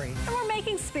of married. And we're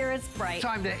making spirits bright.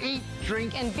 Time to eat,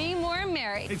 drink, and be more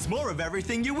merry. It's more of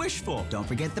everything you wish for. Don't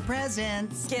forget the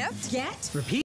presents. Gift, get, repeat.